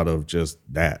outside of just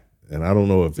that. And I don't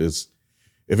know if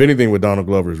anything with Donald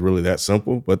Glover is really that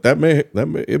simple, but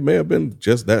it may have been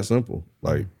just that simple.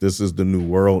 Like, this is the new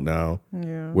world now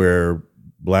where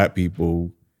black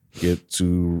people get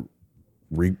to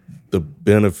reap the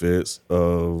benefits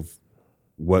of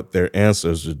what their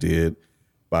ancestors did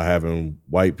by having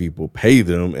white people pay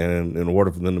them, and in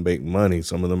order for them to make money,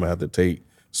 some of them have to take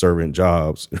servant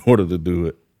jobs in order to do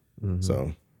it.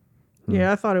 So,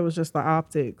 yeah, I thought it was just the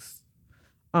optics,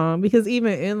 because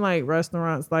even in like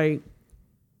restaurants, like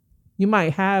you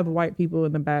might have white people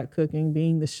in the back cooking,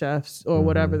 being the chefs or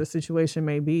whatever the situation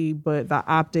may be, but the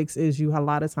optics is you a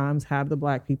lot of times have the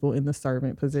black people in the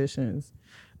servant positions.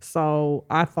 So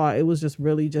I thought it was just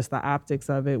really just the optics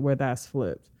of it where that's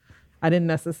flipped. I didn't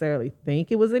necessarily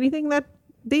think it was anything that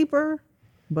deeper,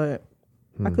 but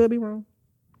I could be wrong.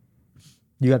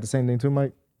 You got the same thing too,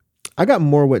 Mike? I got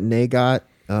more what Nay got,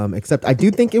 except I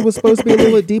do think it was supposed to be a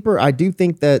little bit deeper. I do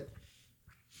think that,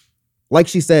 like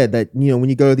she said, that, you know, when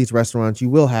you go to these restaurants, you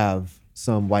will have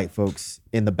some white folks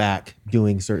in the back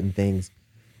doing certain things.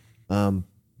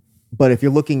 But if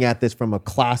you're looking at this from a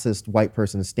classist white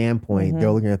person's standpoint, they're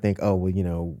looking to think, oh, well, you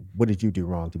know, what did you do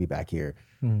wrong to be back here?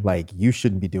 Like, you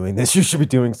shouldn't be doing this. You should be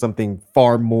doing something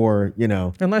far more, you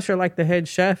know. Unless you're like the head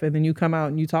chef and then you come out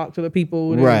and you talk to the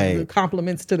people, Right. The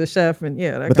compliments to the chef, and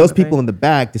that But kind those of thing. people in the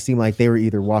back, just seem like they were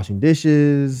either washing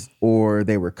dishes or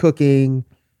they were cooking.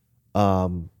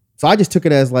 So I just took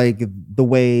it as like the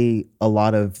way a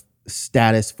lot of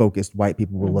status focused white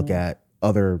people will look at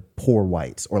other poor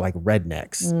whites or like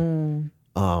rednecks.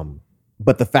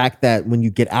 But the fact that when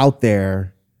you get out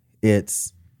there,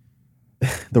 it's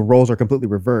the roles are completely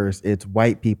reversed. It's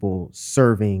white people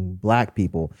serving black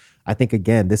people. I think,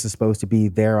 again, this is supposed to be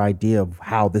their idea of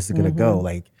how this is going to go.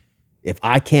 Like, if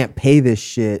I can't pay this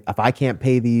shit, if I can't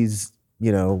pay these,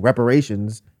 you know,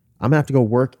 reparations, I'm gonna have to go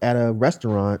work at a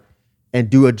restaurant and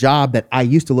do a job that I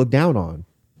used to look down on,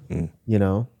 you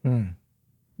know?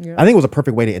 Yeah. I think it was a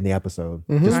perfect way to end the episode.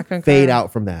 I Just concur. fade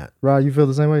out from that. Rod, you feel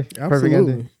the same way? Perfect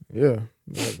ending. Yeah.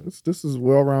 This is a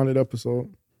well-rounded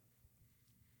episode.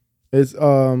 It's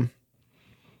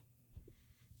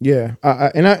yeah.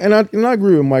 I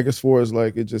agree with Mike as far as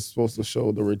like it's just supposed to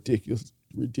show the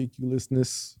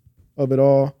ridiculousness of it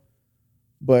all.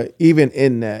 But even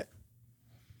in that,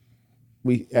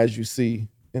 we, as you see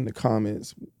in the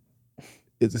comments,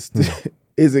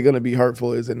 is it going to be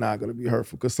hurtful? Is it not going to be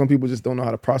hurtful? Because some people just don't know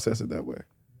how to process it that way.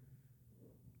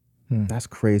 That's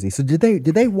crazy. So did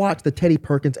they watch the Teddy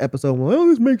Perkins episode? Well,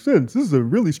 this makes sense. This is a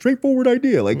really straightforward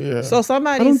idea. Like, So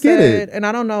somebody I don't get said, it. and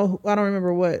I don't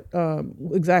remember what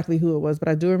exactly who it was, but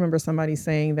I do remember somebody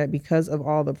saying that because of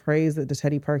all the praise that the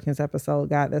Teddy Perkins episode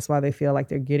got, that's why they feel like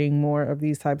they're getting more of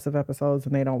these types of episodes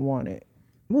and they don't want it.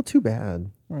 well, too bad.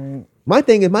 Right. My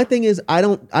thing is I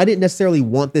didn't necessarily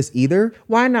want this either.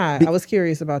 Why not? I was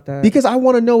curious about that. Because I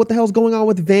want to know what the hell's going on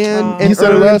with Van and You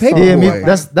said it Earl and last time. Paperboy.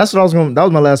 Yeah, that's what I was going. That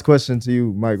was my last question to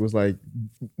you, Mike. Was like,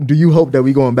 do you hope that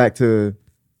we going back to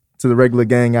the regular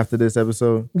gang after this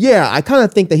episode? Yeah, I kind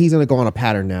of think that he's gonna go on a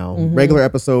pattern now. Regular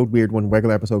episode, weird one.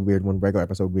 Regular episode, weird one. Regular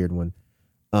episode, weird one.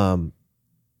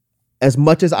 As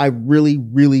much as I really,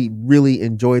 really, really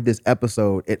enjoyed this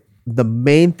episode, the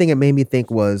main thing it made me think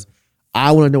was,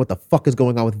 I want to know what the fuck is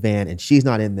going on with Van, and she's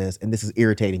not in this, and this is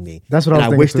irritating me. That's what I was I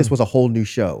thinking wish too. this was a whole new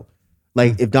show.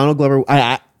 Like if Donald Glover,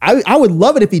 I would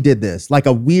love it if he did this, like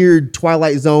a weird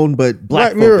Twilight Zone, but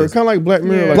Black Mirror, focused. kind of like Black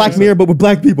Mirror. Yeah. Like Black Mirror, but with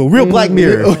black people, real Black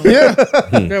Mirror. Yeah.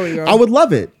 There we go. I would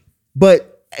love it.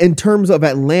 But in terms of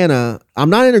Atlanta, I'm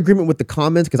not in agreement with the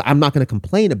comments because I'm not going to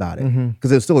complain about it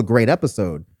because it's still a great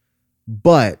episode.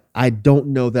 But I don't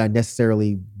know that I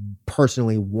necessarily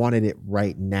personally wanted it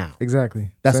right now.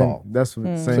 Exactly. That's Same- all. That's what.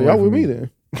 Same So way y'all for with me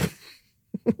then?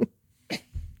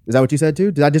 Is that what you said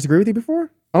too? Did I disagree with you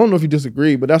before? I don't know if you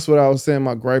disagree, but that's what I was saying.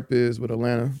 My gripe is with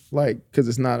Atlanta, like because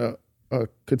it's not a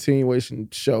continuation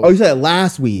show. Oh, you said it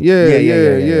last week.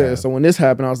 Yeah. So when this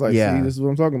happened, I was like, Yeah. see, this is what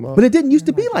I'm talking about. But it didn't used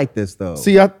to be like this though.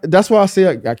 See, that's why I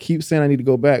say I keep saying I need to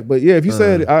go back. But yeah, if you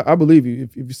said I believe you.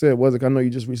 If you said it wasn't, I know you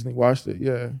just recently watched it.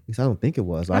 Yeah. At least I don't think it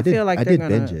was. I did. feel like I they're did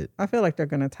gonna binge it. I feel like they're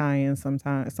gonna tie in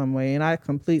some way, and I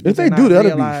completely If they did do, not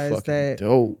that'll be realize fucking that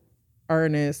dope.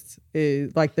 Ernest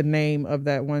is like the name of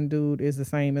that one dude is the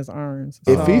same as Ernst.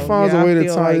 If he finds a way to I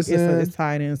feel tie like this in- it's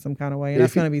tied in some kind of way, and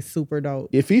that's gonna be super dope.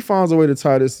 If he finds a way to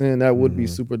tie this in, that would be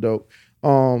super dope.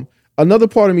 Another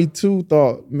part of me too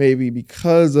thought maybe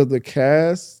because of the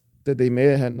cast that they may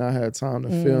have not had time to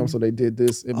film, so they did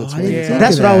this in between. didn't time.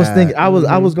 That's what I was thinking. I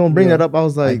was gonna bring Yeah. that up. I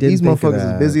was like, didn't these think of motherfuckers is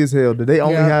that. busy as hell. Did they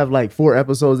only have like 4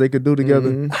 episodes they could do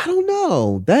together? Mhm. I don't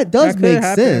know. That does That could make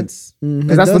happen. sense. Mhm.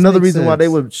 Because that's does another make reason why they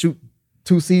sense. would shoot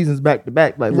 2 seasons back to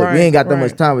back. Like, look, we Right, ain't got that right.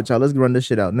 much time with y'all. Let's run this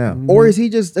shit out now. Or is he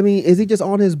just? I mean, is he just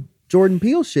on his Jordan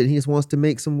Peele shit? He just wants to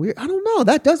make some weird. I don't know.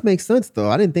 That does make sense though.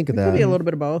 I didn't think of Could that. be a little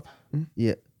bit of both.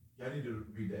 Yeah. I need to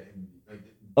read that. Like,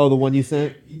 Oh, the one you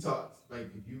sent. he talks like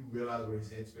if you realize where his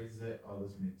headspace is at, all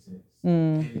this makes sense.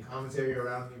 Mm. And the commentary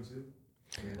around him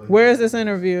too. Where is this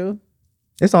interview?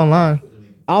 It's online.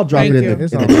 I'll drop Thank it you. in the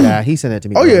chat. He sent it to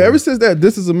me. Oh yeah, earlier. ever since that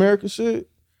This Is America shit,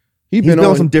 he's been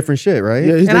on some different shit, right?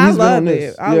 Yeah, And I he's been on love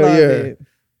this. it. I love it.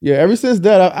 Yeah, ever since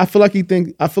that, I feel like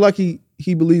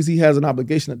he believes he has an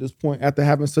obligation at this point after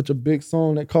having such a big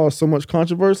song that caused so much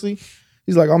controversy.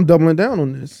 He's like, I'm doubling down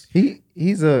on this.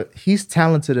 He's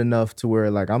talented enough to where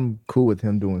like I'm cool with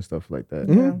him doing stuff like that.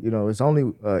 Mhm. You know, it's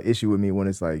only issue with me when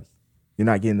it's like you're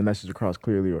not getting the message across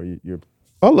clearly or you're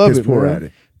I love piss it, poor man. at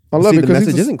it. I love See, it the because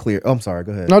message isn't clear. Oh, I'm sorry.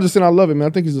 Go ahead. No, I'm just saying I love it, man.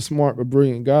 I think he's a smart but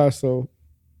brilliant guy. So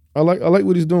I like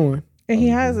what he's doing. And he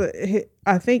has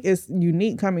I think it's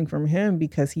unique coming from him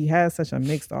because he has such a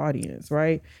mixed audience,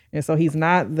 right? And so he's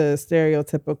not the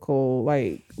stereotypical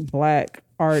like black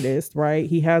artist, right?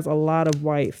 He has a lot of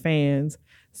white fans.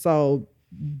 So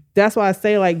that's why I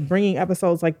say like bringing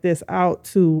episodes like this out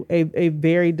to a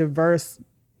very diverse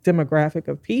demographic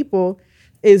of people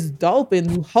is dope, and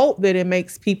you hope that it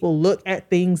makes people look at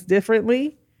things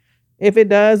differently. If it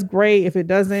does, great. If it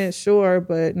doesn't, sure.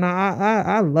 But no,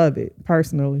 I love it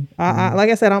personally. I like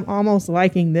I said, I'm almost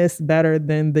liking this better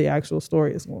than the actual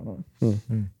story is going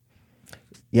on.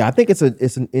 Yeah, I think it's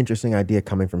an interesting idea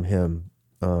coming from him.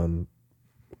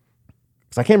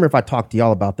 Because I can't remember if I talked to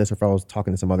y'all about this or if I was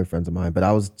talking to some other friends of mine, but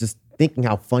I was just thinking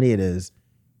how funny it is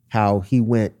how he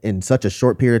went in such a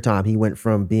short period of time. He went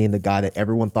from being the guy that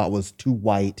everyone thought was too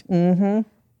white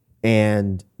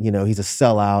and, you know, he's a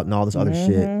sellout and all this other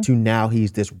shit to now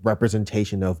he's this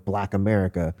representation of Black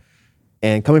America.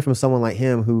 And coming from someone like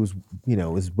him who's, you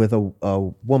know, is with a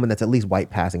woman that's at least white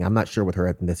passing. I'm not sure what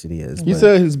her ethnicity is. He but-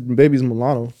 said his baby's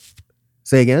mulatto.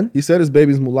 Say again? He said his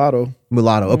baby's mulatto.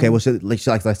 Mulatto. Okay, well, like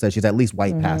I said, she's at least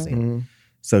white passing.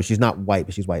 So she's not white,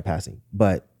 but she's white passing.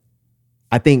 But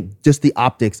I think just the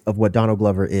optics of what Donald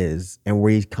Glover is and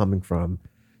where he's coming from,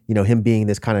 you know, him being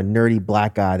this kind of nerdy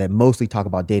black guy that mostly talk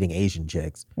about dating Asian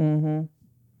chicks. Then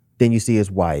you see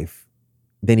his wife.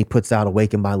 Then he puts out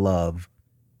Awaken My Love.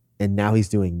 And now he's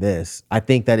doing this. I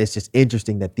think that it's just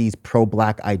interesting that these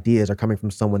pro-black ideas are coming from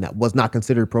someone that was not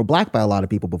considered pro-black by a lot of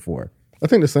people before. I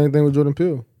think the same thing with Jordan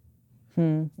Peele.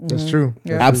 That's true.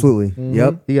 Absolutely.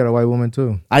 Yep. He got a white woman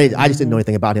too. I just didn't know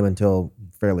anything about him until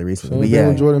fairly recently. Same But thing yeah,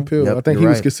 with Jordan Peele. Yep, I think you're he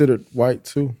was right. considered white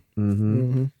too.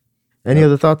 Any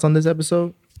other thoughts on this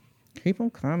episode? Keep them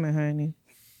coming, honey.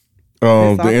 The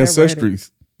It's out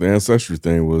there ancestry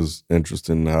thing was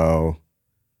interesting. How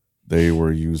they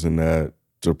were using that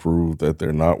to prove that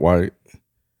they're not white.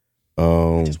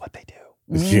 Which is what they do.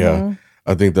 Yeah,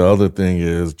 I think the other thing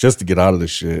is just to get out of the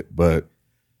shit. But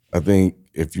I think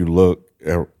if you look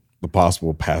at the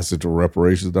possible passage of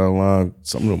reparations down the line,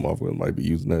 some of them motherfuckers might be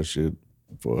using that shit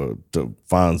to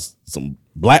find some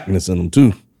blackness in them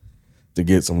too, to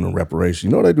get some of the reparations. You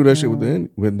know they do that shit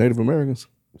with Native Americans.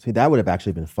 See, that would have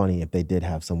actually been funny if they did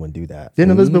have someone do that.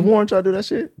 Didn't Elizabeth Warren try to do that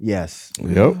shit? Yes.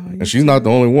 Yep, and she's not the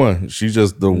only one. She's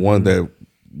just the one that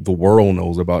the world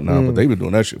knows about now. But they've been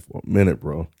doing that shit for a minute,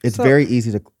 bro. It's very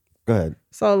easy to go ahead.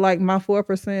 So like my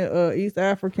 4% East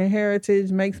African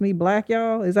heritage makes me black,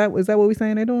 y'all. Is that what we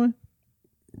saying they're doing?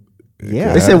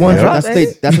 Yeah. They said one drop.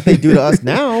 That's what they do to us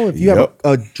now. If you have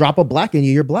a drop of black in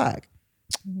you, you're black.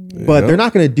 But they're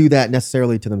not going to do that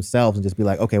necessarily to themselves and just be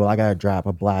like, okay, well, I got a drop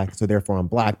of black, so therefore I'm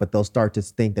black. But they'll start to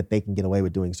think that they can get away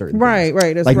with doing certain things.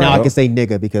 Right. That's Like now I right. can say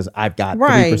nigga because I've got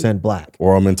Right. 3% black.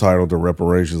 Or I'm entitled to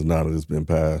reparations now that it's been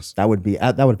passed. That would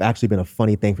have actually been a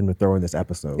funny thing for them to throw in this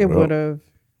episode. It would have.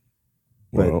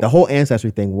 But Well. the whole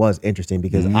ancestry thing was interesting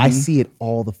because I see it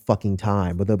all the fucking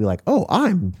time. But they'll be like, oh,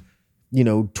 I'm,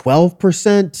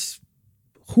 12%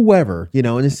 whoever,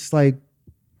 and it's just like,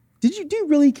 do you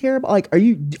really care about, like, are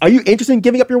you interested in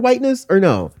giving up your whiteness or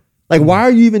no? Like, why are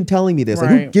you even telling me this? Like,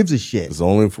 who Right. gives a shit? It's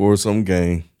only for some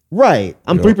gain. Right.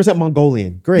 I'm 3%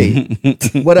 Mongolian. Great.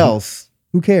 What else?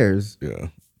 Who cares? Yeah.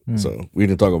 So we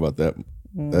didn't talk about that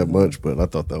much, but I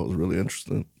thought that was really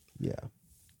interesting. Yeah.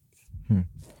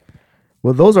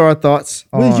 Well, those are our thoughts.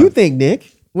 What did you think,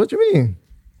 Nick? What you mean?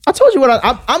 I told you what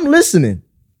I'm listening.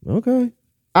 Okay.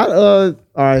 All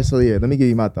right, so yeah, let me give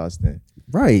you my thoughts then.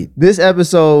 Right. This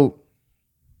episode,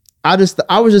 I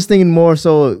was just thinking more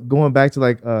so going back to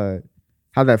like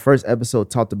how that first episode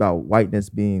talked about whiteness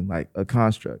being like a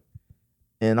construct.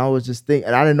 And I was just thinking,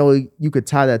 and I didn't know you could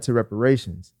tie that to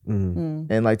reparations.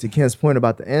 And like to Ken's point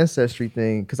about the ancestry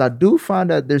thing, because I do find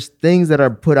that there's things that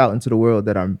are put out into the world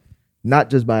that are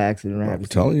not just by accident or I'm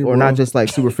telling you, or bro. not just like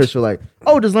superficial, like,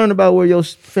 oh, just learn about where your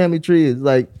family tree is.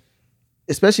 Like,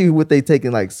 especially with they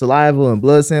taking like saliva and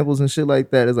blood samples and shit like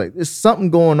that. It's like there's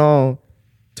something going on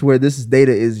to where this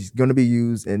data is going to be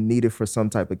used and needed for some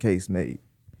type of case made.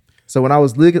 So when I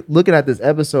was looking at this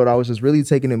episode, I was just really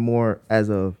taking it more as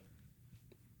an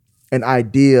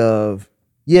idea of,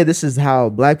 yeah, this is how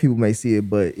black people may see it,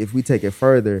 but if we take it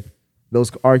further,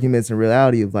 those arguments in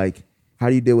reality of like, how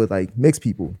do you deal with like mixed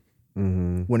people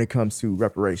when it comes to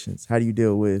reparations? How do you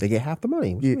deal with... They get half the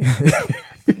money. Yeah.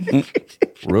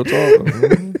 Real talk.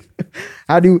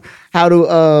 How do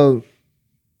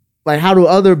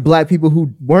other black people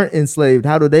who weren't enslaved,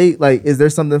 how do they, like, is there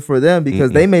something for them?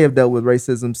 Because they may have dealt with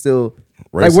racism still.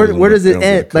 Like, where does it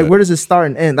end? Like, where does it start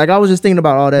and end? Like, I was just thinking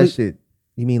about all that shit.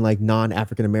 You mean like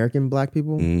non-African American black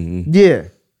people? Yeah.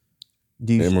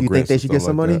 Do you think they should get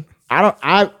some money?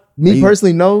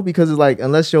 Personally, no, because it's like,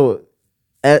 unless your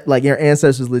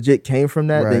ancestors legit came from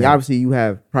that, then obviously you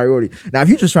have priority. Now, if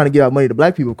you're just trying to give out money to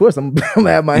black people, of course, I'm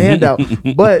gonna have my hand out.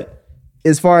 But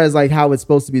as far as like how it's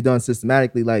supposed to be done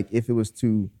systematically, like if it was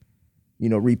to,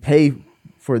 repay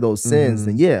for those sins,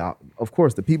 then yeah, of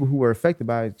course, the people who were affected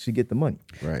by it should get the money.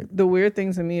 Right. The weird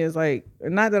thing to me is like,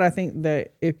 not that I think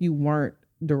that if you weren't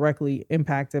directly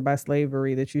impacted by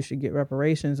slavery that you should get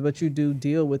reparations, but you do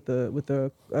deal with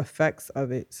the effects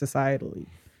of it societally,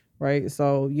 right?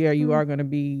 So yeah, you are going to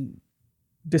be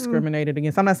discriminated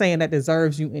against. I'm not saying that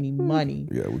deserves you any money.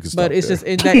 Yeah, we can stop but it's there.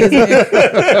 just that is.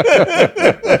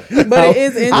 But it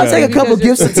is interesting. I'll take a couple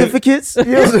gift because certificates.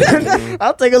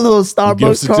 I'll take a little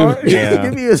Starbucks card. Yeah.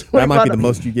 Give me a That might be the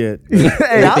most you get.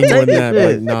 Hey, I'll Anything more take than that,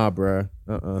 it. but nah, bruh.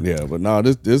 Yeah, but nah,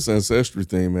 this ancestry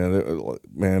thing,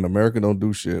 man, America don't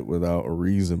do shit without a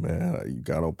reason, man. You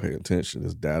gotta pay attention.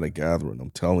 It's data gathering.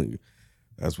 I'm telling you,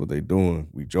 that's what they doing.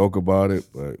 We joke about it,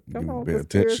 but you pay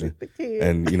attention.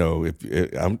 And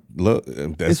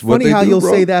that's It's what funny they how do, you'll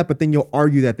bro. say that, but then you'll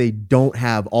argue that they don't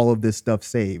have all of this stuff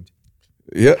saved.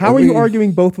 Yeah, How are you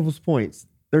arguing both of those points?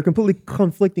 They're completely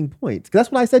conflicting points. 'Cause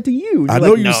that's what I said to you. I You're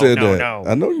know like, you said that.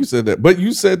 I know you said that, but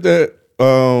you said that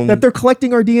that they're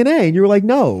collecting our DNA, and you were like,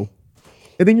 no.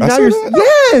 And then I now said you're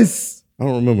that? yes. I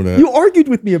don't remember that. You argued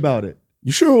with me about it.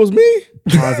 You sure it was me?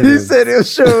 He said it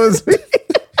was sure it was me.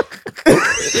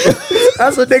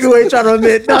 That's a nigga who ain't trying to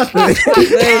admit nothing.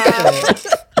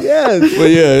 Yes. But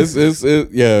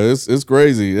yeah, it's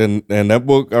crazy. And that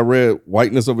book I read,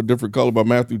 Whiteness of a Different Color by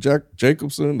Matthew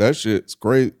Jacobson, that shit's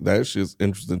great. That shit's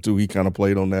interesting too. He kind of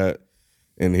played on that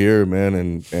in here, man.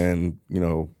 And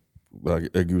like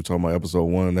you were talking about episode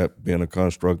 1, that being a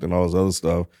construct and all this other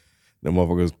stuff. Them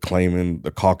motherfuckers claiming the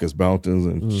Caucasus Mountains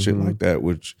and shit like that,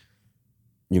 which,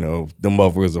 them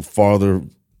motherfuckers are farther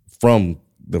from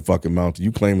the fucking mountain.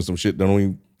 You claiming some shit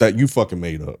that you fucking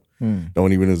made up.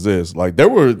 Don't even exist. Like there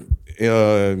were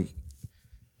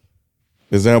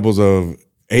examples of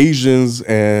Asians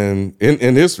and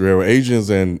in history, there were Asians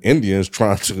and Indians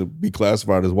trying to be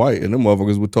classified as white, and them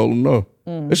motherfuckers were told them no.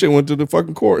 That shit went to the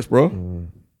fucking courts, bro.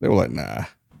 They were like, nah.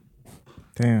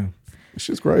 Damn. This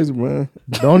shit's crazy, man.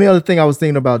 The only other thing I was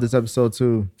thinking about this episode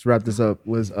too, to wrap this up,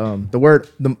 was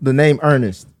the name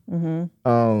Ernest.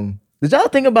 Did y'all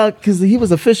think about, because he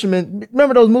was a fisherman?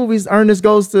 Remember those movies? Ernest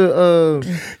Goes to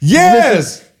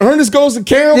Yes, Ernest Goes to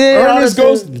camp. Yeah, Ernest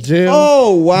goes to Jim.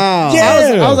 Oh, wow.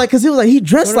 Yeah. I was like, because he was like, he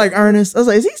dressed like Ernest. I was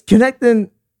like, is he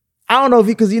connecting? I don't know if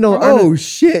he, because Oh, Ernest,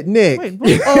 shit, Nick.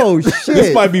 Oh, shit.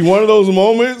 This might be one of those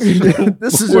moments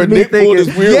this is where just me Nick pulled his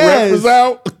thinking. weird Yes. reference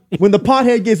out. When the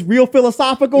pothead gets real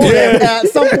philosophical, Yeah. and at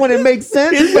some point it makes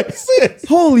sense. It makes sense.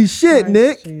 Holy shit,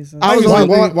 Nick. Jesus. I was Why,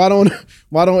 like,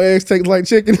 why don't eggs taste like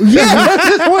chicken? yeah, that's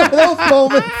just one of those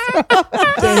moments.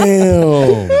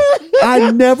 Damn.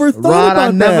 I never thought Rod, about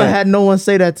I never that. had no one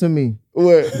say that to me.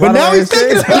 What? But now he's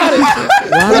thinking about it.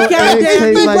 Why don't goddamn eggs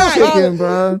taste like right. chicken,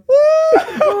 bro?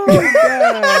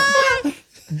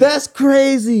 That's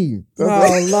crazy. Oh,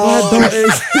 Why Lord. don't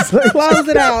eggs taste like Close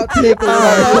it out,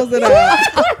 Nicholas. Close it out.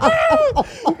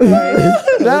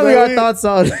 Now we got thoughts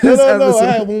on this No. episode.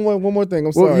 I have one more thing.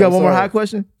 I'm Well, sorry. you got I'm one more sorry. high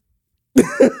question?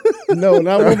 No,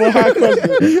 not one more high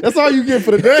question. That's all you get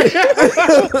for the day.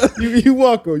 you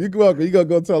welcome. You welcome. You gonna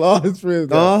go tell all his friends.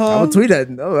 That. I'm gonna tweet that.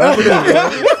 No,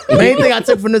 main thing I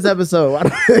took from this episode. Why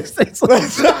don't eggs taste like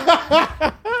chicken?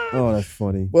 Oh, that's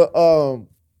funny. But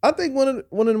I think one of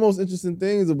the most interesting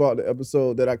things about the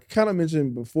episode that I kind of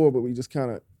mentioned before, but we just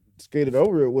kind of skated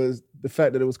over it, was the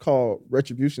fact that it was called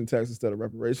retribution tax instead of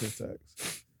reparations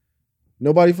tax.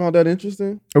 Nobody found that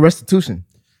interesting? A restitution.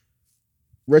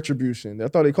 Retribution. I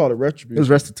thought they called it retribution. It was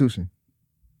restitution.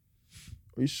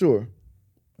 Are you sure?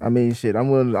 I mean, shit. I'm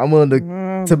willing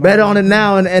to bet on it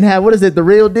now and have what is it? The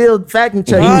real deal fact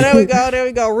check. Oh, there we go. There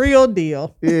we go. Real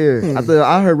deal. Yeah,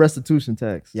 I heard restitution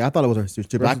tax. Yeah, I thought it was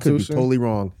restitution, but I could be Restitution? totally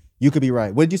wrong. You could be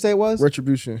right. What did you say it was?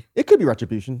 Retribution. It could be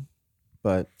retribution,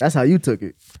 but That's how you took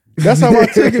it. That's how I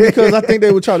took it because I think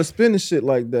they would try to spin the shit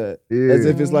like that. Yeah. As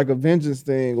if it's like a vengeance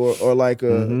thing or like a,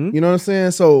 Mhm. you know what I'm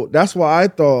saying? So that's why I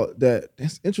thought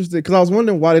that's interesting because I was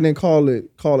wondering why they didn't call it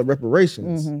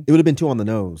reparations. Mhm. it would have been too on the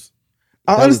nose.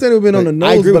 I That understand it would have been on the but nose,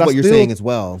 I agree but with what you're still, saying as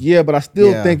well. Yeah, but I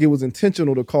still Yeah. think it was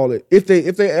intentional to call it. If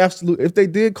they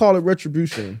did call it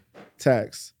retribution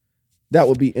tax, that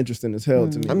would be interesting as hell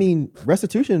to me. I mean,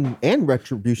 restitution and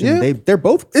retribution, Yeah. they're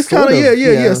both. it's sort kind of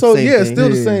yeah. So same yeah, it's thing. still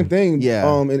the same thing.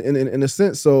 Yeah. In a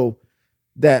sense, so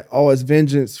that it's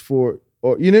vengeance for,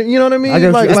 or you know what I mean. I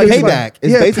guess it's payback.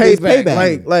 It's basically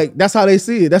payback. Like that's how they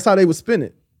see it. That's how they would spin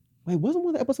it. Wait, wasn't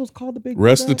one of the episodes called the Big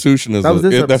Restitution is That was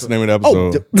this that's the name of the Oh,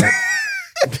 episode. I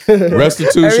need to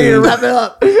Restitution. wrap it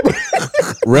up.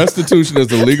 Restitution is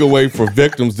the legal way for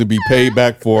victims to be paid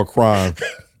back for a crime.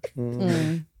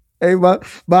 Hey, my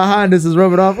highness is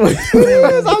rubbing off. What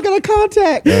It's all gonna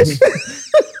contact.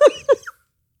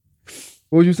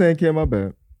 was you saying, Kim? My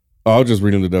bad. I was just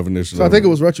reading the definition. So I of think it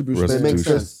was retribution. It makes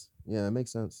Restitution. sense. Yeah, it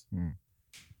makes sense.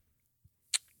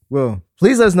 Well,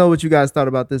 please let us know what you guys thought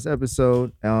about this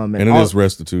episode. And it is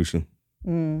restitution.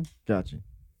 Gotcha.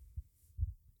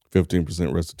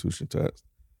 15% restitution tax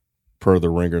per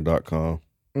theringer.com.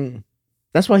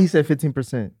 That's why he said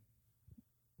 15%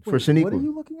 for Wait, Shaniqua. what are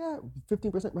you looking at?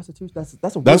 15% restitution. That's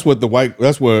That's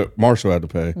what Marshall had to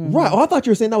pay. right. Oh, I thought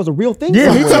you were saying that was a real thing.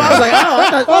 Yeah, me somewhere. too. I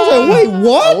was like, oh, wait,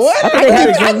 what? I thought they had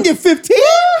it I can get 15.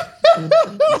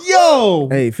 Yo,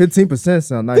 Hey, 15%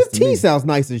 sound nice to 15 me. sounds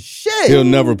nice as shit. He'll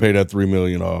never pay that $3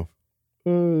 million off.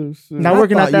 Not I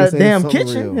working thought at you were that saying damn something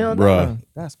kitchen. real. Hell no. Bruh.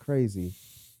 That's crazy.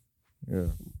 Yeah.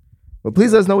 But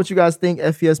please let us know what you guys think.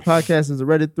 FES Podcast is a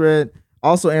Reddit thread.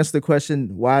 Also answer the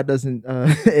question, why doesn't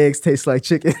eggs taste like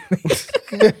chicken?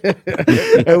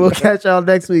 And we'll catch y'all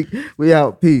next week. We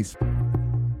out. Peace.